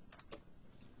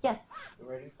 Yes? The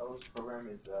Writing Fellows program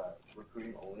is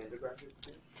recruiting only undergraduate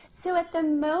students? So at the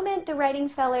moment, the Writing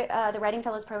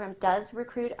Fellows program does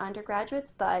recruit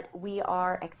undergraduates, but we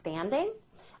are expanding.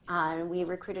 We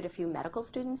recruited a few medical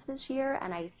students this year,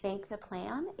 and I think the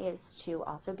plan is to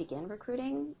also begin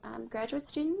recruiting graduate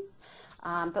students.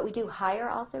 But we do hire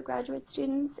also graduate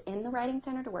students in the Writing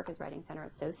Center to work as Writing Center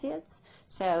associates.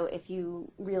 So if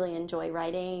you really enjoy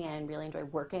writing and really enjoy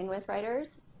working with writers,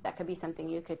 that could be something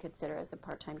you could consider as a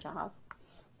part-time job.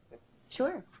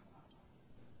 Sure.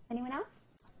 Anyone else?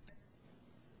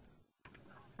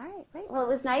 All right, great. Well, it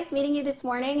was nice meeting you this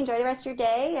morning. Enjoy the rest of your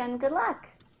day, and good luck.